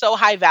stuff is so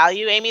high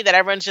value, Amy, that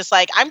everyone's just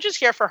like, I'm just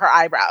here for her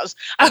eyebrows.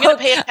 I'm going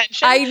to pay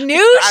attention. I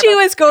knew she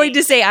was going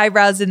to say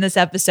eyebrows in this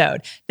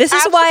episode. This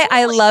is why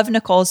I love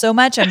Nicole so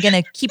much. I'm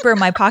going to keep her in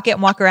my pocket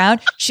and walk around.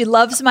 She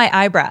loves my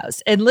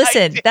eyebrows. And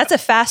listen, that's a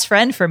fast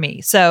friend for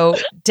me. So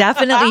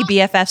definitely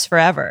BFFs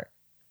forever.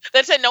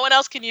 That's it. No one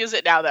else can use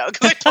it now, though.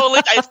 Because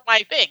it's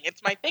my thing.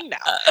 It's my thing now.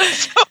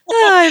 So,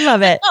 I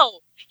love it. No.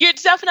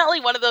 It's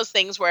definitely one of those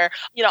things where,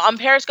 on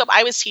Periscope,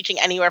 I was teaching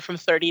anywhere from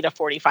 30 to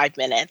 45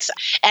 minutes.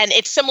 And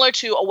it's similar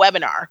to a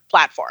webinar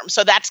platform.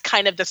 So that's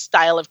kind of the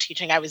style of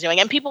teaching I was doing.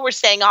 And people were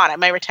staying on it.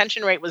 My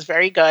retention rate was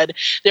very good.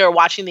 They were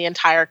watching the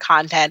entire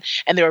content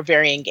and they were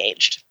very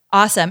engaged.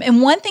 Awesome.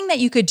 And one thing that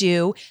you could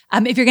do,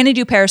 if you're going to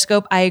do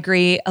Periscope, I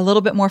agree, a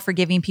little bit more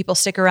forgiving, people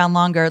stick around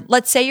longer.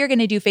 Let's say you're going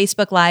to do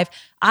Facebook Live.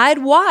 I'd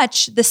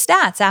watch the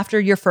stats after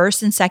your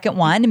first and second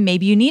one. And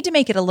maybe you need to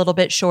make it a little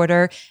bit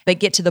shorter, but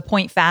get to the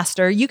point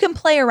faster. You can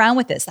play around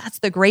with this. That's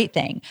the great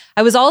thing.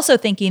 I was also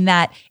thinking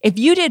that if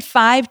you did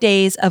 5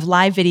 days of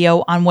live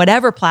video on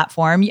whatever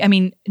platform, I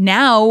mean,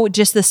 now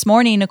just this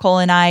morning, Nicole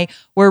and I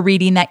were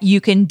reading that you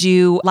can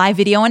do live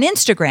video on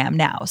Instagram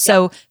now.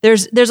 So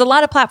there's a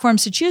lot of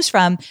platforms to choose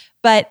from.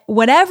 But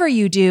whatever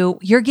you do,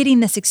 you're getting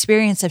this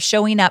experience of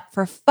showing up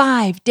for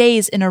 5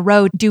 days in a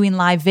row doing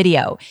live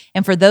video.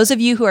 And for those of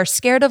you who are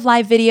scared of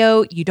live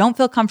video, you don't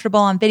feel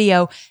comfortable on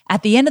video,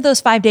 at the end of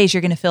those 5 days,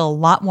 you're going to feel a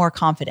lot more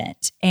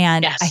confident.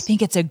 And I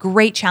think it's a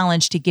great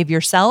challenge to give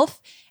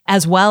yourself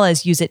as well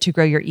as use it to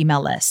grow your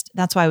email list.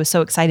 That's why I was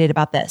so excited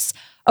about this.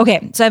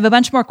 Okay, so I have a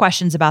bunch more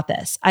questions about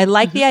this. I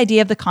like the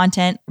idea of the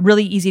content,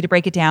 really easy to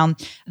break it down.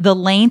 The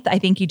length, I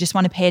think you just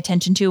want to pay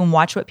attention to and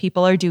watch what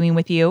people are doing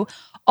with you.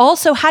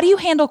 Also, how do you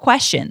handle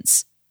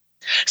questions?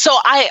 So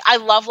I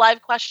love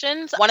live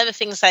questions. One of the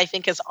things that I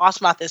think is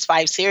awesome about this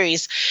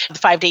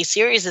 5-day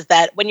series is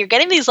that when you're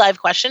getting these live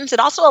questions,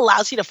 it also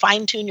allows you to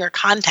fine tune your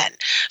content.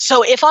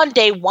 So if on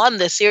day 1,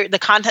 the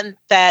content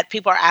that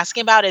people are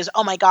asking about is,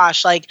 oh my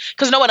gosh,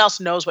 because no one else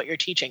knows what you're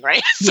teaching,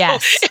 right?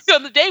 Yes. So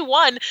on the day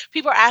 1,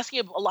 people are asking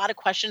you a lot of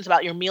questions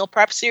about your meal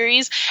prep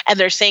series, and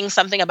they're saying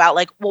something about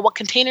what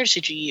containers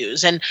did you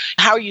use? And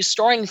how are you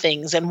storing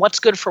things? And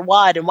what's good for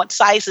what? And what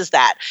size is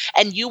that?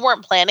 And you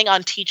weren't planning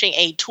on teaching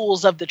a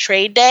tools of the trade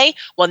trade day,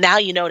 well, now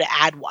you know to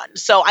add one.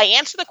 So I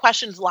answer the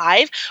questions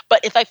live, but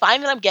if I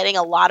find that I'm getting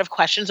a lot of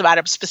questions about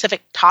a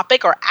specific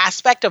topic or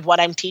aspect of what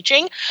I'm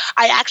teaching,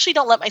 I actually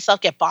don't let myself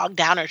get bogged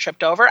down or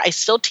tripped over. I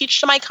still teach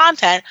to my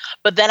content,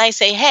 but then I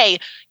say, hey,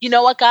 you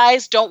know what,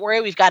 guys, don't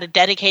worry. We've got a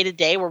dedicated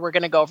day where we're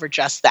going to go over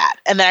just that.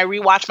 And then I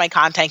rewatch my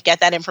content, get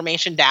that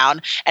information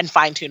down, and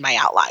fine tune my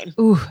outline.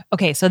 Ooh,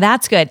 okay. So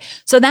that's good.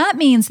 So that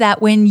means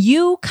that when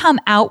you come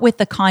out with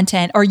the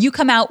content or you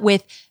come out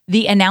with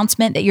the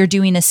announcement that you're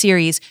doing a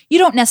series, you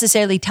don't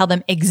necessarily tell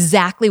them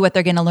exactly what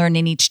they're going to learn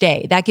in each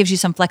day. That gives you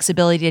some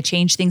flexibility to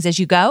change things as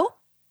you go.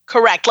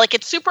 Correct. Like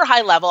it's super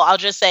high level. I'll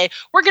just say,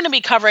 we're going to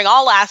be covering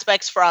all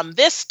aspects from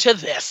this to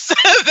this.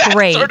 That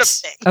Great. Sort of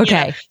thing. Okay.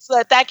 You know?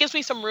 So that gives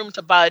me some room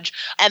to budge.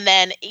 And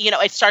then,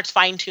 it starts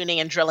fine tuning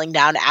and drilling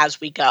down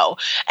as we go.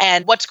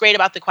 And what's great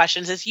about the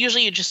questions is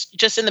usually you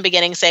just in the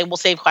beginning say, we'll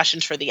save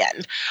questions for the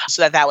end.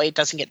 So that way it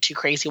doesn't get too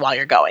crazy while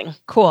you're going.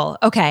 Cool.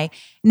 Okay.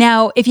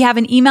 Now, if you have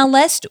an email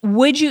list,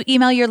 would you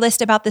email your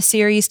list about the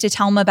series to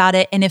tell them about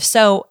it? And if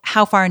so,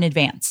 how far in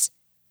advance?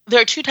 There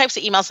are two types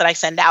of emails that I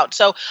send out.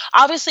 So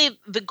obviously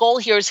the goal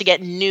here is to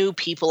get new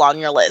people on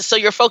your list. So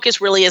your focus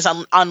really is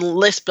on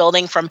list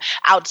building from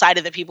outside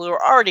of the people who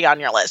are already on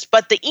your list.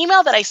 But the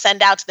email that I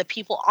send out to the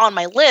people on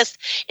my list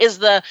is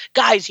the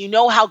guys, you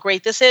know how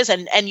great this is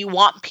and you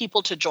want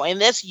people to join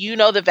this. You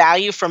know the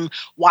value from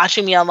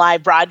watching me on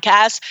live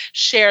broadcasts.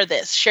 Share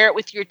this, share it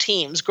with your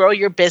teams, grow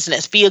your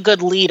business, be a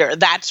good leader,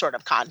 that sort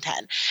of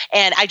content.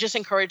 And I just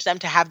encourage them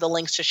to have the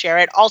links to share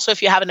it. Also,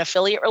 if you have an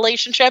affiliate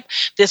relationship,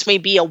 this may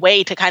be a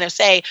way to kind of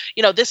say,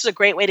 this is a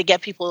great way to get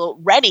people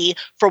ready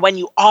for when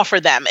you offer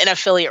them an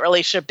affiliate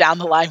relationship down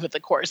the line with the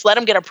course. Let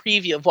them get a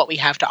preview of what we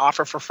have to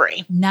offer for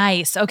free.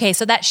 Nice. Okay.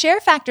 So that share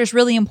factor is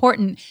really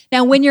important.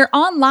 Now, when you're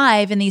on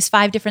live in these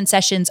 5 different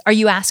sessions, are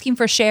you asking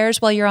for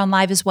shares while you're on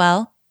live as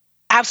well?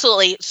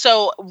 Absolutely.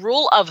 So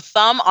rule of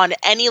thumb on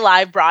any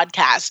live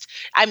broadcast,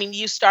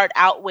 you start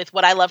out with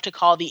what I love to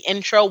call the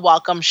intro,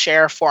 welcome,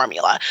 share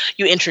formula.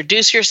 You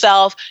introduce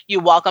yourself,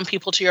 you welcome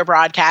people to your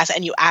broadcast,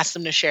 and you ask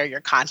them to share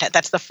your content.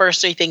 That's the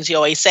first 3 things you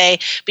always say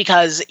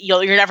because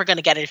you're never going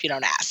to get it if you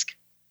don't ask.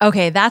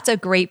 Okay, that's a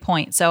great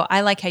point. So I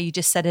like how you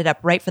just set it up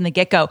right from the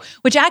get-go,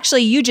 which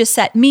actually you just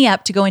set me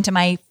up to go into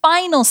my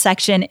final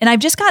section. And I've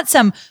just got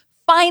some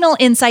final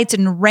insights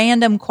and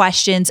random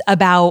questions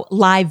about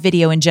live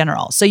video in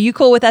general. So you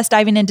cool with us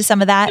diving into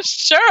some of that?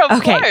 Sure,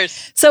 of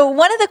course. So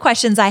one of the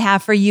questions I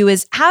have for you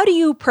is, how do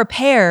you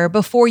prepare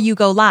before you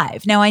go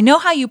live? Now, I know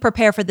how you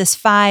prepare for this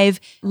 5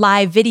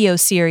 live video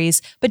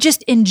series, but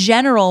just in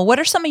general, what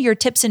are some of your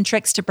tips and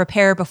tricks to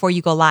prepare before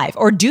you go live?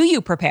 Or do you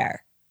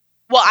prepare?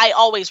 Well, I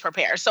always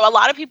prepare. So a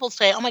lot of people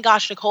say, oh my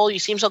gosh, Nicole, you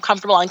seem so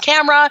comfortable on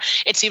camera.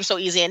 It seems so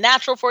easy and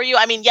natural for you.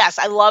 Yes,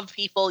 I love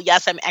people.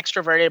 Yes, I'm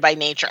extroverted by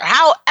nature.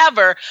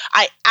 However,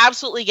 I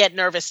absolutely get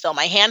nervous still.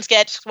 My hands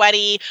get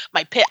sweaty.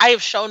 I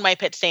have shown my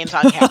pit stains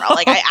on camera.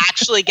 I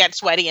actually get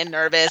sweaty and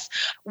nervous.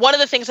 One of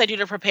the things I do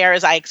to prepare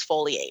is I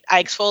exfoliate.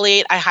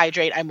 I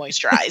hydrate, I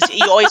moisturize.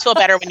 You always feel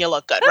better when you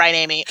look good, right,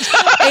 Amy?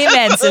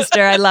 Amen,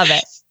 sister. I love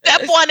it.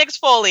 Step 1,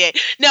 exfoliate.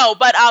 No,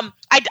 but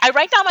I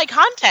write down my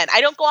content. I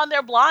don't go on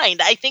there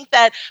blind. I think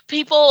that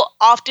people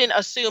often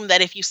assume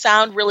that if you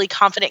sound really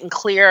confident and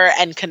clear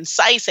and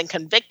concise and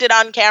convicted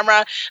on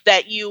camera,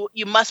 that you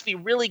must be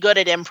really good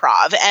at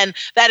improv. And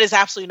that is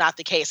absolutely not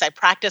the case. I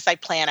practice, I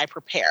plan, I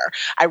prepare.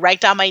 I write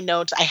down my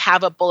notes. I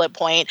have a bullet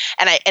point,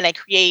 and I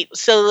create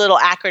silly little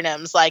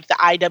acronyms like the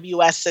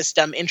IWS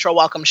system, intro,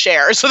 welcome,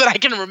 share, so that I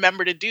can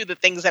remember to do the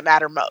things that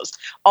matter most.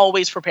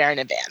 Always prepare in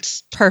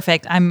advance.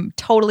 Perfect. I'm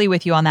totally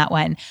with you on that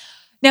one.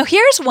 Now,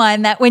 here's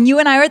one that when you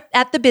and I were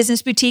at the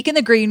business boutique in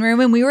the green room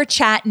and we were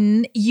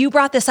chatting, you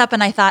brought this up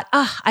and I thought,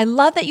 I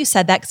love that you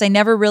said that because I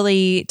never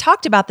really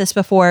talked about this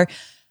before.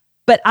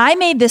 But I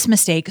made this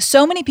mistake.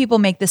 So many people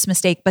make this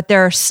mistake, but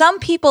there are some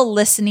people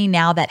listening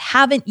now that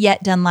haven't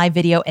yet done live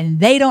video and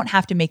they don't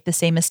have to make the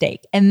same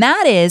mistake. And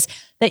that is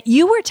that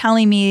you were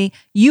telling me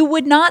you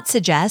would not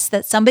suggest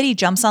that somebody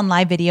jumps on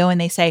live video and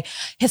they say,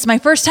 it's my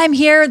first time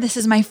here. This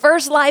is my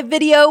first live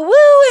video. Woo,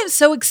 I'm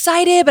so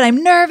excited, but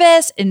I'm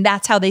nervous. And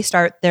that's how they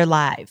start their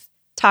live.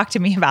 Talk to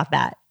me about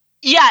that.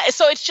 Yeah,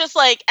 so it's just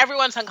like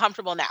everyone's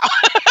uncomfortable now.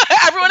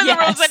 Everyone in the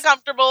room is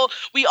uncomfortable.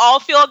 We all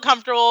feel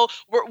uncomfortable.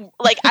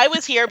 I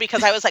was here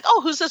because I was like,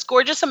 oh, who's this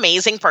gorgeous,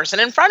 amazing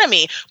person in front of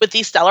me with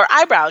these stellar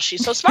eyebrows?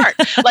 She's so smart.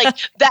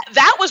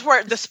 That was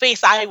where the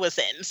space I was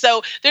in.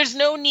 So there's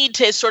no need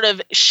to sort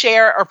of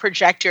share or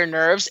project your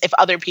nerves if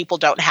other people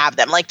don't have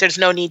them. There's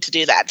no need to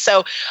do that.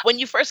 So when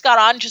you first got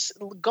on, just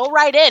go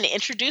right in,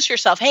 introduce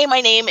yourself. Hey, my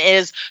name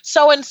is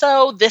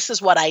so-and-so. This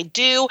is what I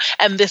do.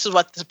 And this is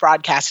what this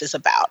broadcast is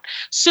about.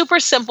 Super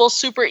simple,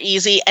 super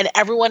easy, and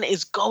everyone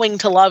is going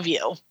to love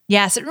you.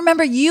 Yes. And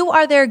remember, you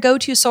are their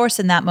go-to source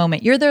in that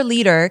moment. You're their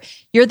leader.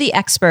 You're the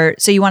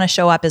expert. So you want to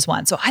show up as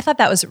one. So I thought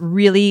that was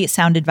really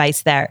sound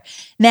advice there.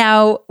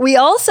 Now, we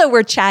also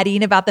were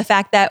chatting about the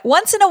fact that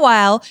once in a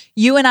while,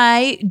 you and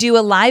I do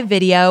a live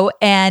video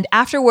and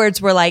afterwards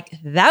we're like,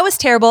 that was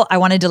terrible. I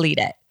want to delete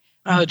it.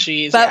 Oh,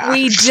 geez. But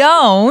we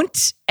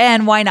don't.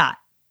 And why not?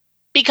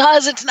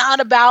 Because it's not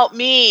about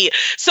me.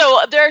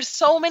 So there's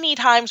so many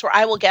times where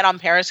I will get on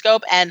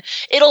Periscope and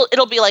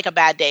it'll be like a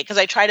bad day because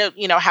I try to,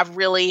 have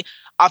really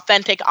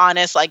authentic,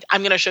 honest, like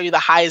I'm going to show you the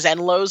highs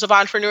and lows of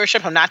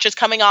entrepreneurship. I'm not just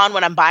coming on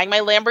when I'm buying my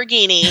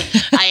Lamborghini.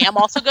 I am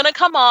also going to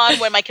come on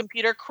when my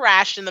computer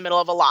crashed in the middle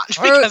of a launch.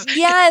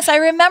 Yes, I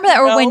remember that.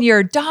 Or when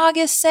your dog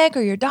is sick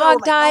or your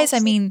dog dies.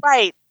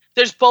 Right.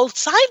 There's both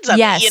sides of it.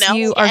 Yes,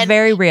 you are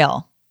very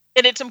real.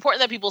 And it's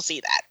important that people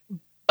see that.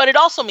 But it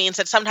also means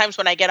that sometimes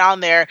when I get on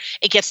there,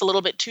 it gets a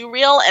little bit too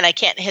real and I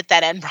can't hit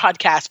that end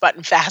broadcast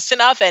button fast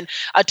enough and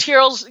a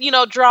tears,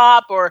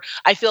 drop or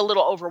I feel a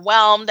little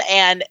overwhelmed.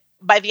 And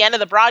by the end of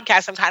the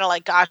broadcast, I'm kind of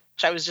like, gosh,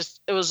 that was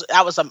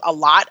a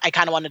lot. I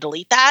kind of want to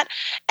delete that.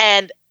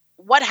 And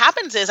what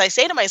happens is I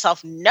say to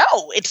myself, no,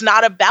 it's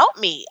not about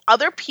me.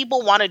 Other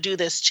people want to do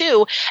this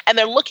too. And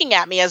they're looking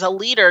at me as a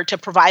leader to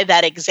provide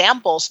that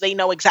example so they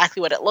know exactly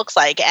what it looks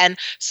like. And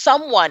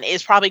someone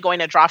is probably going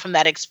to draw from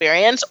that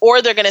experience,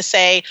 or they're going to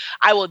say,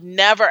 I will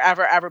never,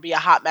 ever, ever be a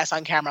hot mess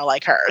on camera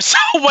like her. So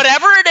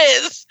whatever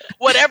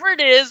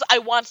it is, I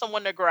want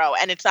someone to grow.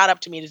 And it's not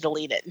up to me to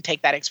delete it and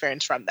take that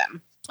experience from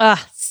them.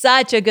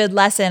 Such a good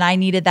lesson. I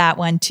needed that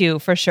one too,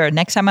 for sure.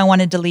 Next time I want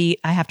to delete,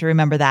 I have to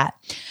remember that.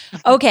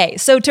 Okay.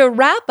 So to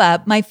wrap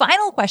up, my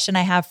final question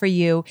I have for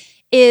you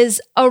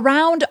is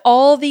around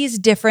all these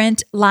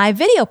different live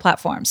video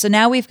platforms. So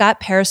now we've got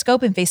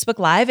Periscope and Facebook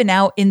Live, and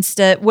now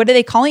what are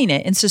they calling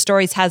it? Insta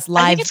Stories has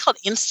live. I think it's called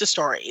Insta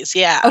Stories.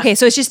 Yeah. Okay.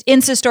 So it's just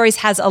Insta Stories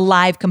has a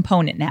live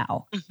component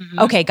now. Mm-hmm.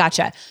 Okay.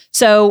 Gotcha.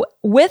 So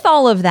with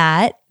all of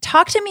that,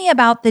 talk to me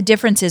about the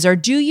differences, or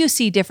do you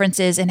see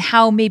differences in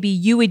how maybe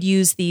you would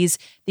use these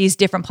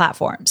different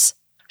platforms?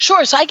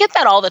 Sure. So I get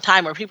that all the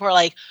time where people are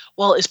like,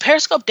 well, is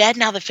Periscope dead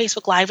now that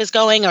Facebook Live is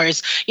going? Or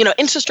is,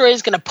 Insta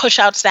Stories going to push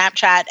out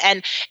Snapchat?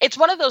 And it's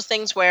one of those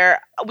things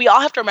where we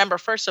all have to remember,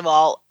 first of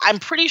all, I'm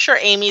pretty sure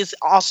Amy's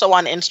also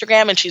on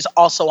Instagram and she's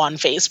also on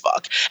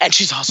Facebook and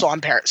she's also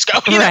on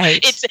Periscope. Right.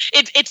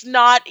 It's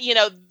not,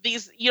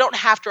 these, you don't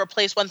have to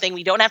replace one thing.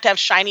 We don't have to have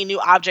shiny new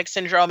object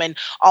syndrome and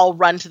all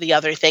run to the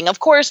other thing. Of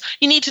course,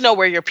 you need to know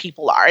where your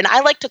people are. And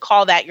I like to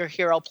call that your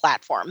hero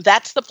platform.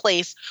 That's the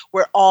place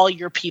where all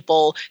your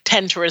people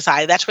tend to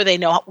reside. That's where they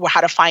know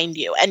how to find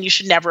you. And you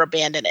should never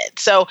abandon it.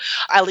 So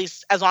at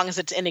least as long as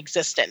it's in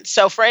existence.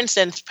 So for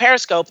instance,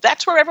 Periscope,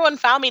 that's where everyone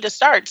found me to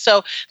start.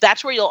 So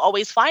that's where you'll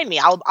always find me.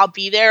 I'll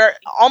be there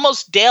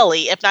almost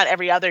daily, if not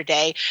every other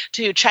day,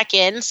 to check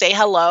in, say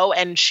hello,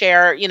 and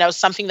share,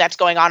 something that's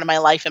going on in my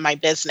life and my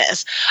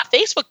business.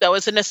 Facebook, though,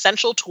 is an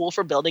essential tool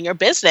for building your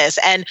business,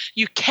 and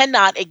you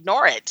cannot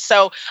ignore it.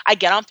 So I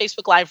get on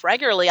Facebook Live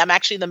regularly. I'm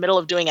actually in the middle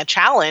of doing a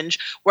challenge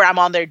where I'm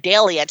on there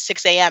daily at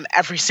 6 a.m.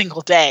 every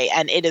single day,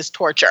 and it is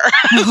torture.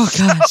 Oh,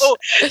 gosh. So,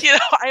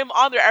 I am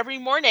on there every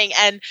morning,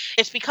 and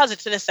it's because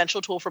it's an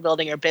essential tool for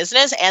building your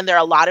business, and there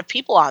are a lot of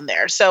people on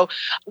there. So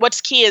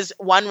what's key is,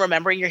 one,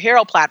 remembering your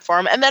hero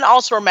platform, and then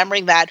also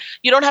remembering that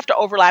you don't have to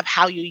overlap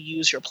how you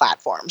use your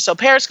platform. So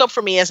Periscope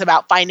for me is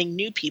about finding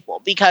new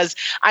people, because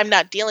I'm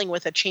not dealing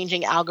with a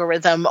changing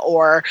algorithm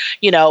or,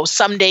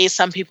 some days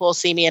some people will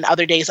see me and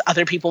other days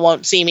other people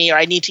won't see me, or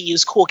I need to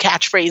use cool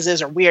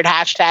catchphrases or weird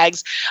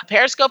hashtags.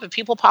 Periscope, if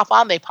people pop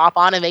on, they pop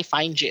on and they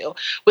find you.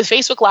 With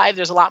Facebook Live,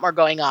 there's a lot more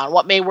going on.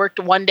 What may work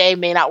one day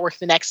may not work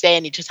the next day,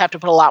 and you just have to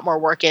put a lot more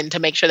work in to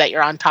make sure that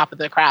you're on top of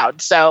the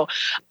crowd. So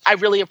I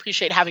really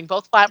appreciate having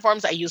both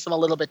platforms. I use them a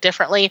little bit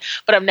differently,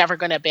 but I'm never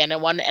going to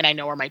abandon one, and I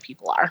know where my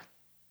people are.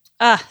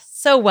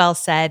 So well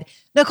said.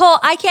 Nicole,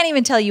 I can't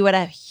even tell you what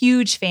a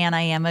huge fan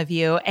I am of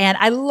you. And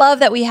I love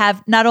that we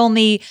have not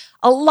only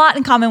a lot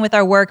in common with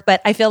our work,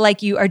 but I feel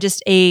like you are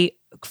just a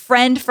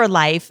friend for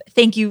life.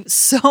 Thank you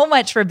so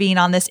much for being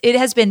on this. It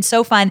has been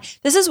so fun.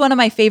 This is one of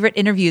my favorite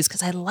interviews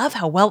because I love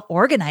how well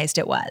organized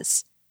it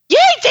was. Yay,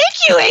 thank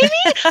you, Amy.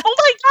 Oh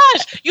my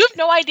gosh. You have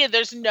no idea.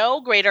 There's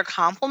no greater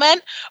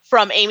compliment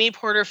from Amy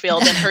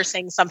Porterfield than her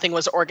saying something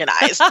was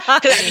organized.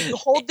 Because you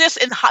hold this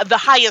in the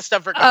highest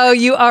of regard. Oh,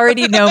 you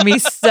already know me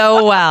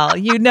so well.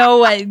 You know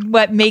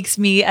what makes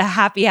me a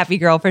happy, happy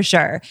girl for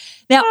sure.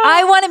 Now,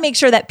 I want to make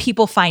sure that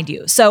people find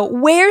you. So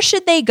where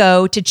should they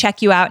go to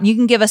check you out? And you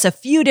can give us a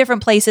few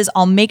different places.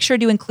 I'll make sure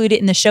to include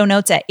it in the show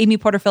notes at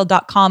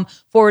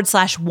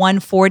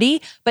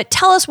amyporterfield.com/140. But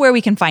tell us where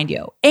we can find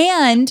you.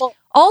 And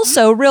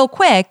also, real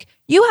quick,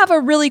 you have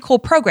a really cool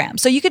program.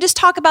 So you could just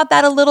talk about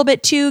that a little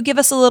bit too. Give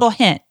us a little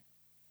hint.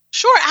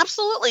 Sure,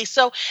 absolutely.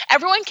 So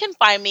everyone can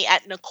find me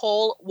at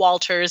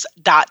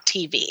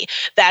NicoleWalters.tv.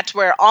 That's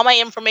where all my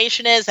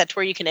information is. That's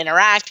where you can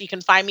interact. You can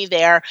find me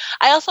there.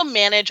 I also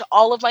manage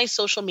all of my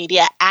social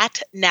media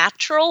at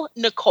Natural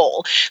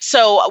Nicole.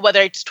 So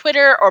whether it's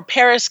Twitter or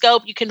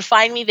Periscope, you can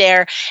find me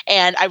there.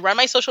 And I run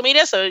my social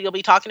media, so you'll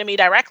be talking to me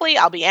directly.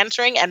 I'll be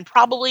answering and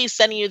probably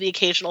sending you the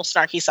occasional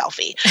snarky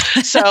selfie.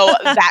 So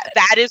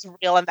that is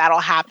real, and that'll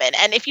happen.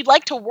 And if you'd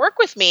like to work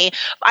with me,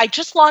 I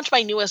just launched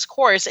my newest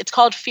course. It's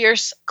called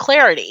Fierce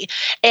clarity.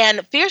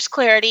 And Fierce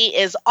Clarity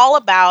is all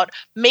about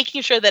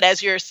making sure that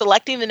as you're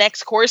selecting the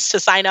next course to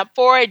sign up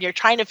for and you're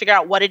trying to figure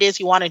out what it is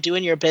you want to do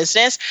in your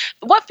business,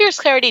 what Fierce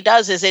Clarity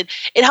does is it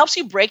helps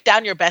you break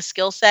down your best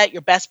skill set,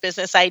 your best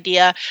business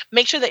idea,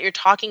 make sure that you're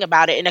talking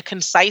about it in a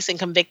concise and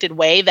convicted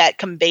way that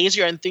conveys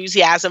your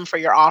enthusiasm for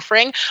your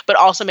offering, but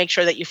also make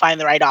sure that you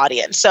find the right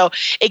audience. So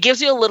it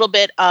gives you a little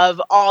bit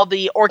of all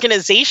the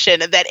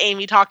organization that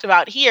Amy talked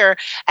about here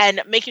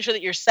and making sure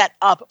that you're set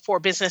up for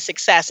business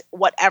success,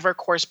 whatever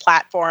course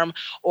platform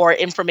or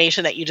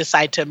information that you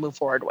decide to move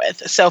forward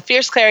with. So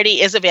Fierce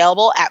Clarity is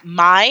available at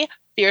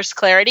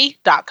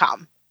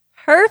myfierceclarity.com.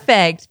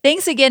 Perfect.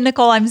 Thanks again,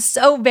 Nicole. I'm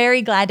so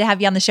very glad to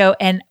have you on the show,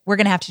 and we're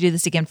going to have to do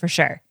this again for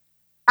sure.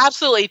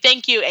 Absolutely.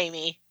 Thank you,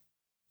 Amy.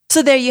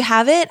 So there you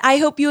have it. I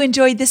hope you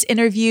enjoyed this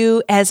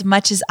interview as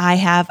much as I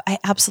have. I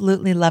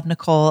absolutely love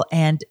Nicole,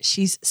 and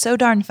she's so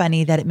darn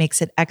funny that it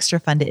makes it extra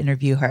fun to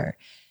interview her.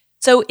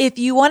 So if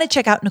you want to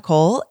check out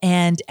Nicole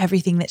and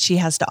everything that she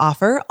has to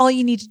offer, all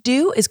you need to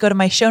do is go to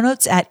my show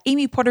notes at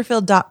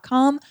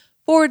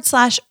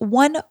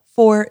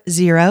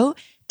amyporterfield.com/140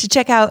 to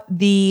check out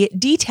the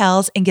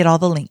details and get all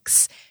the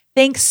links.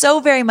 Thanks so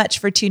very much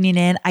for tuning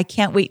in. I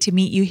can't wait to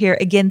meet you here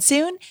again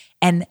soon.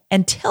 And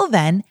until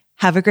then,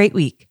 have a great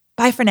week.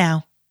 Bye for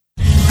now.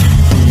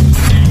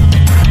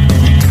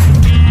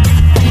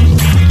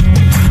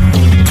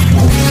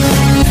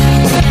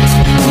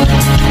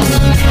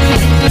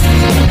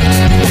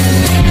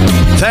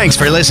 Thanks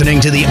for listening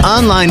to the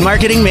Online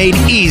Marketing Made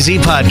Easy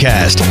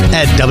podcast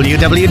at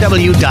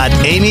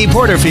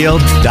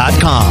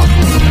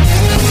www.amyporterfield.com.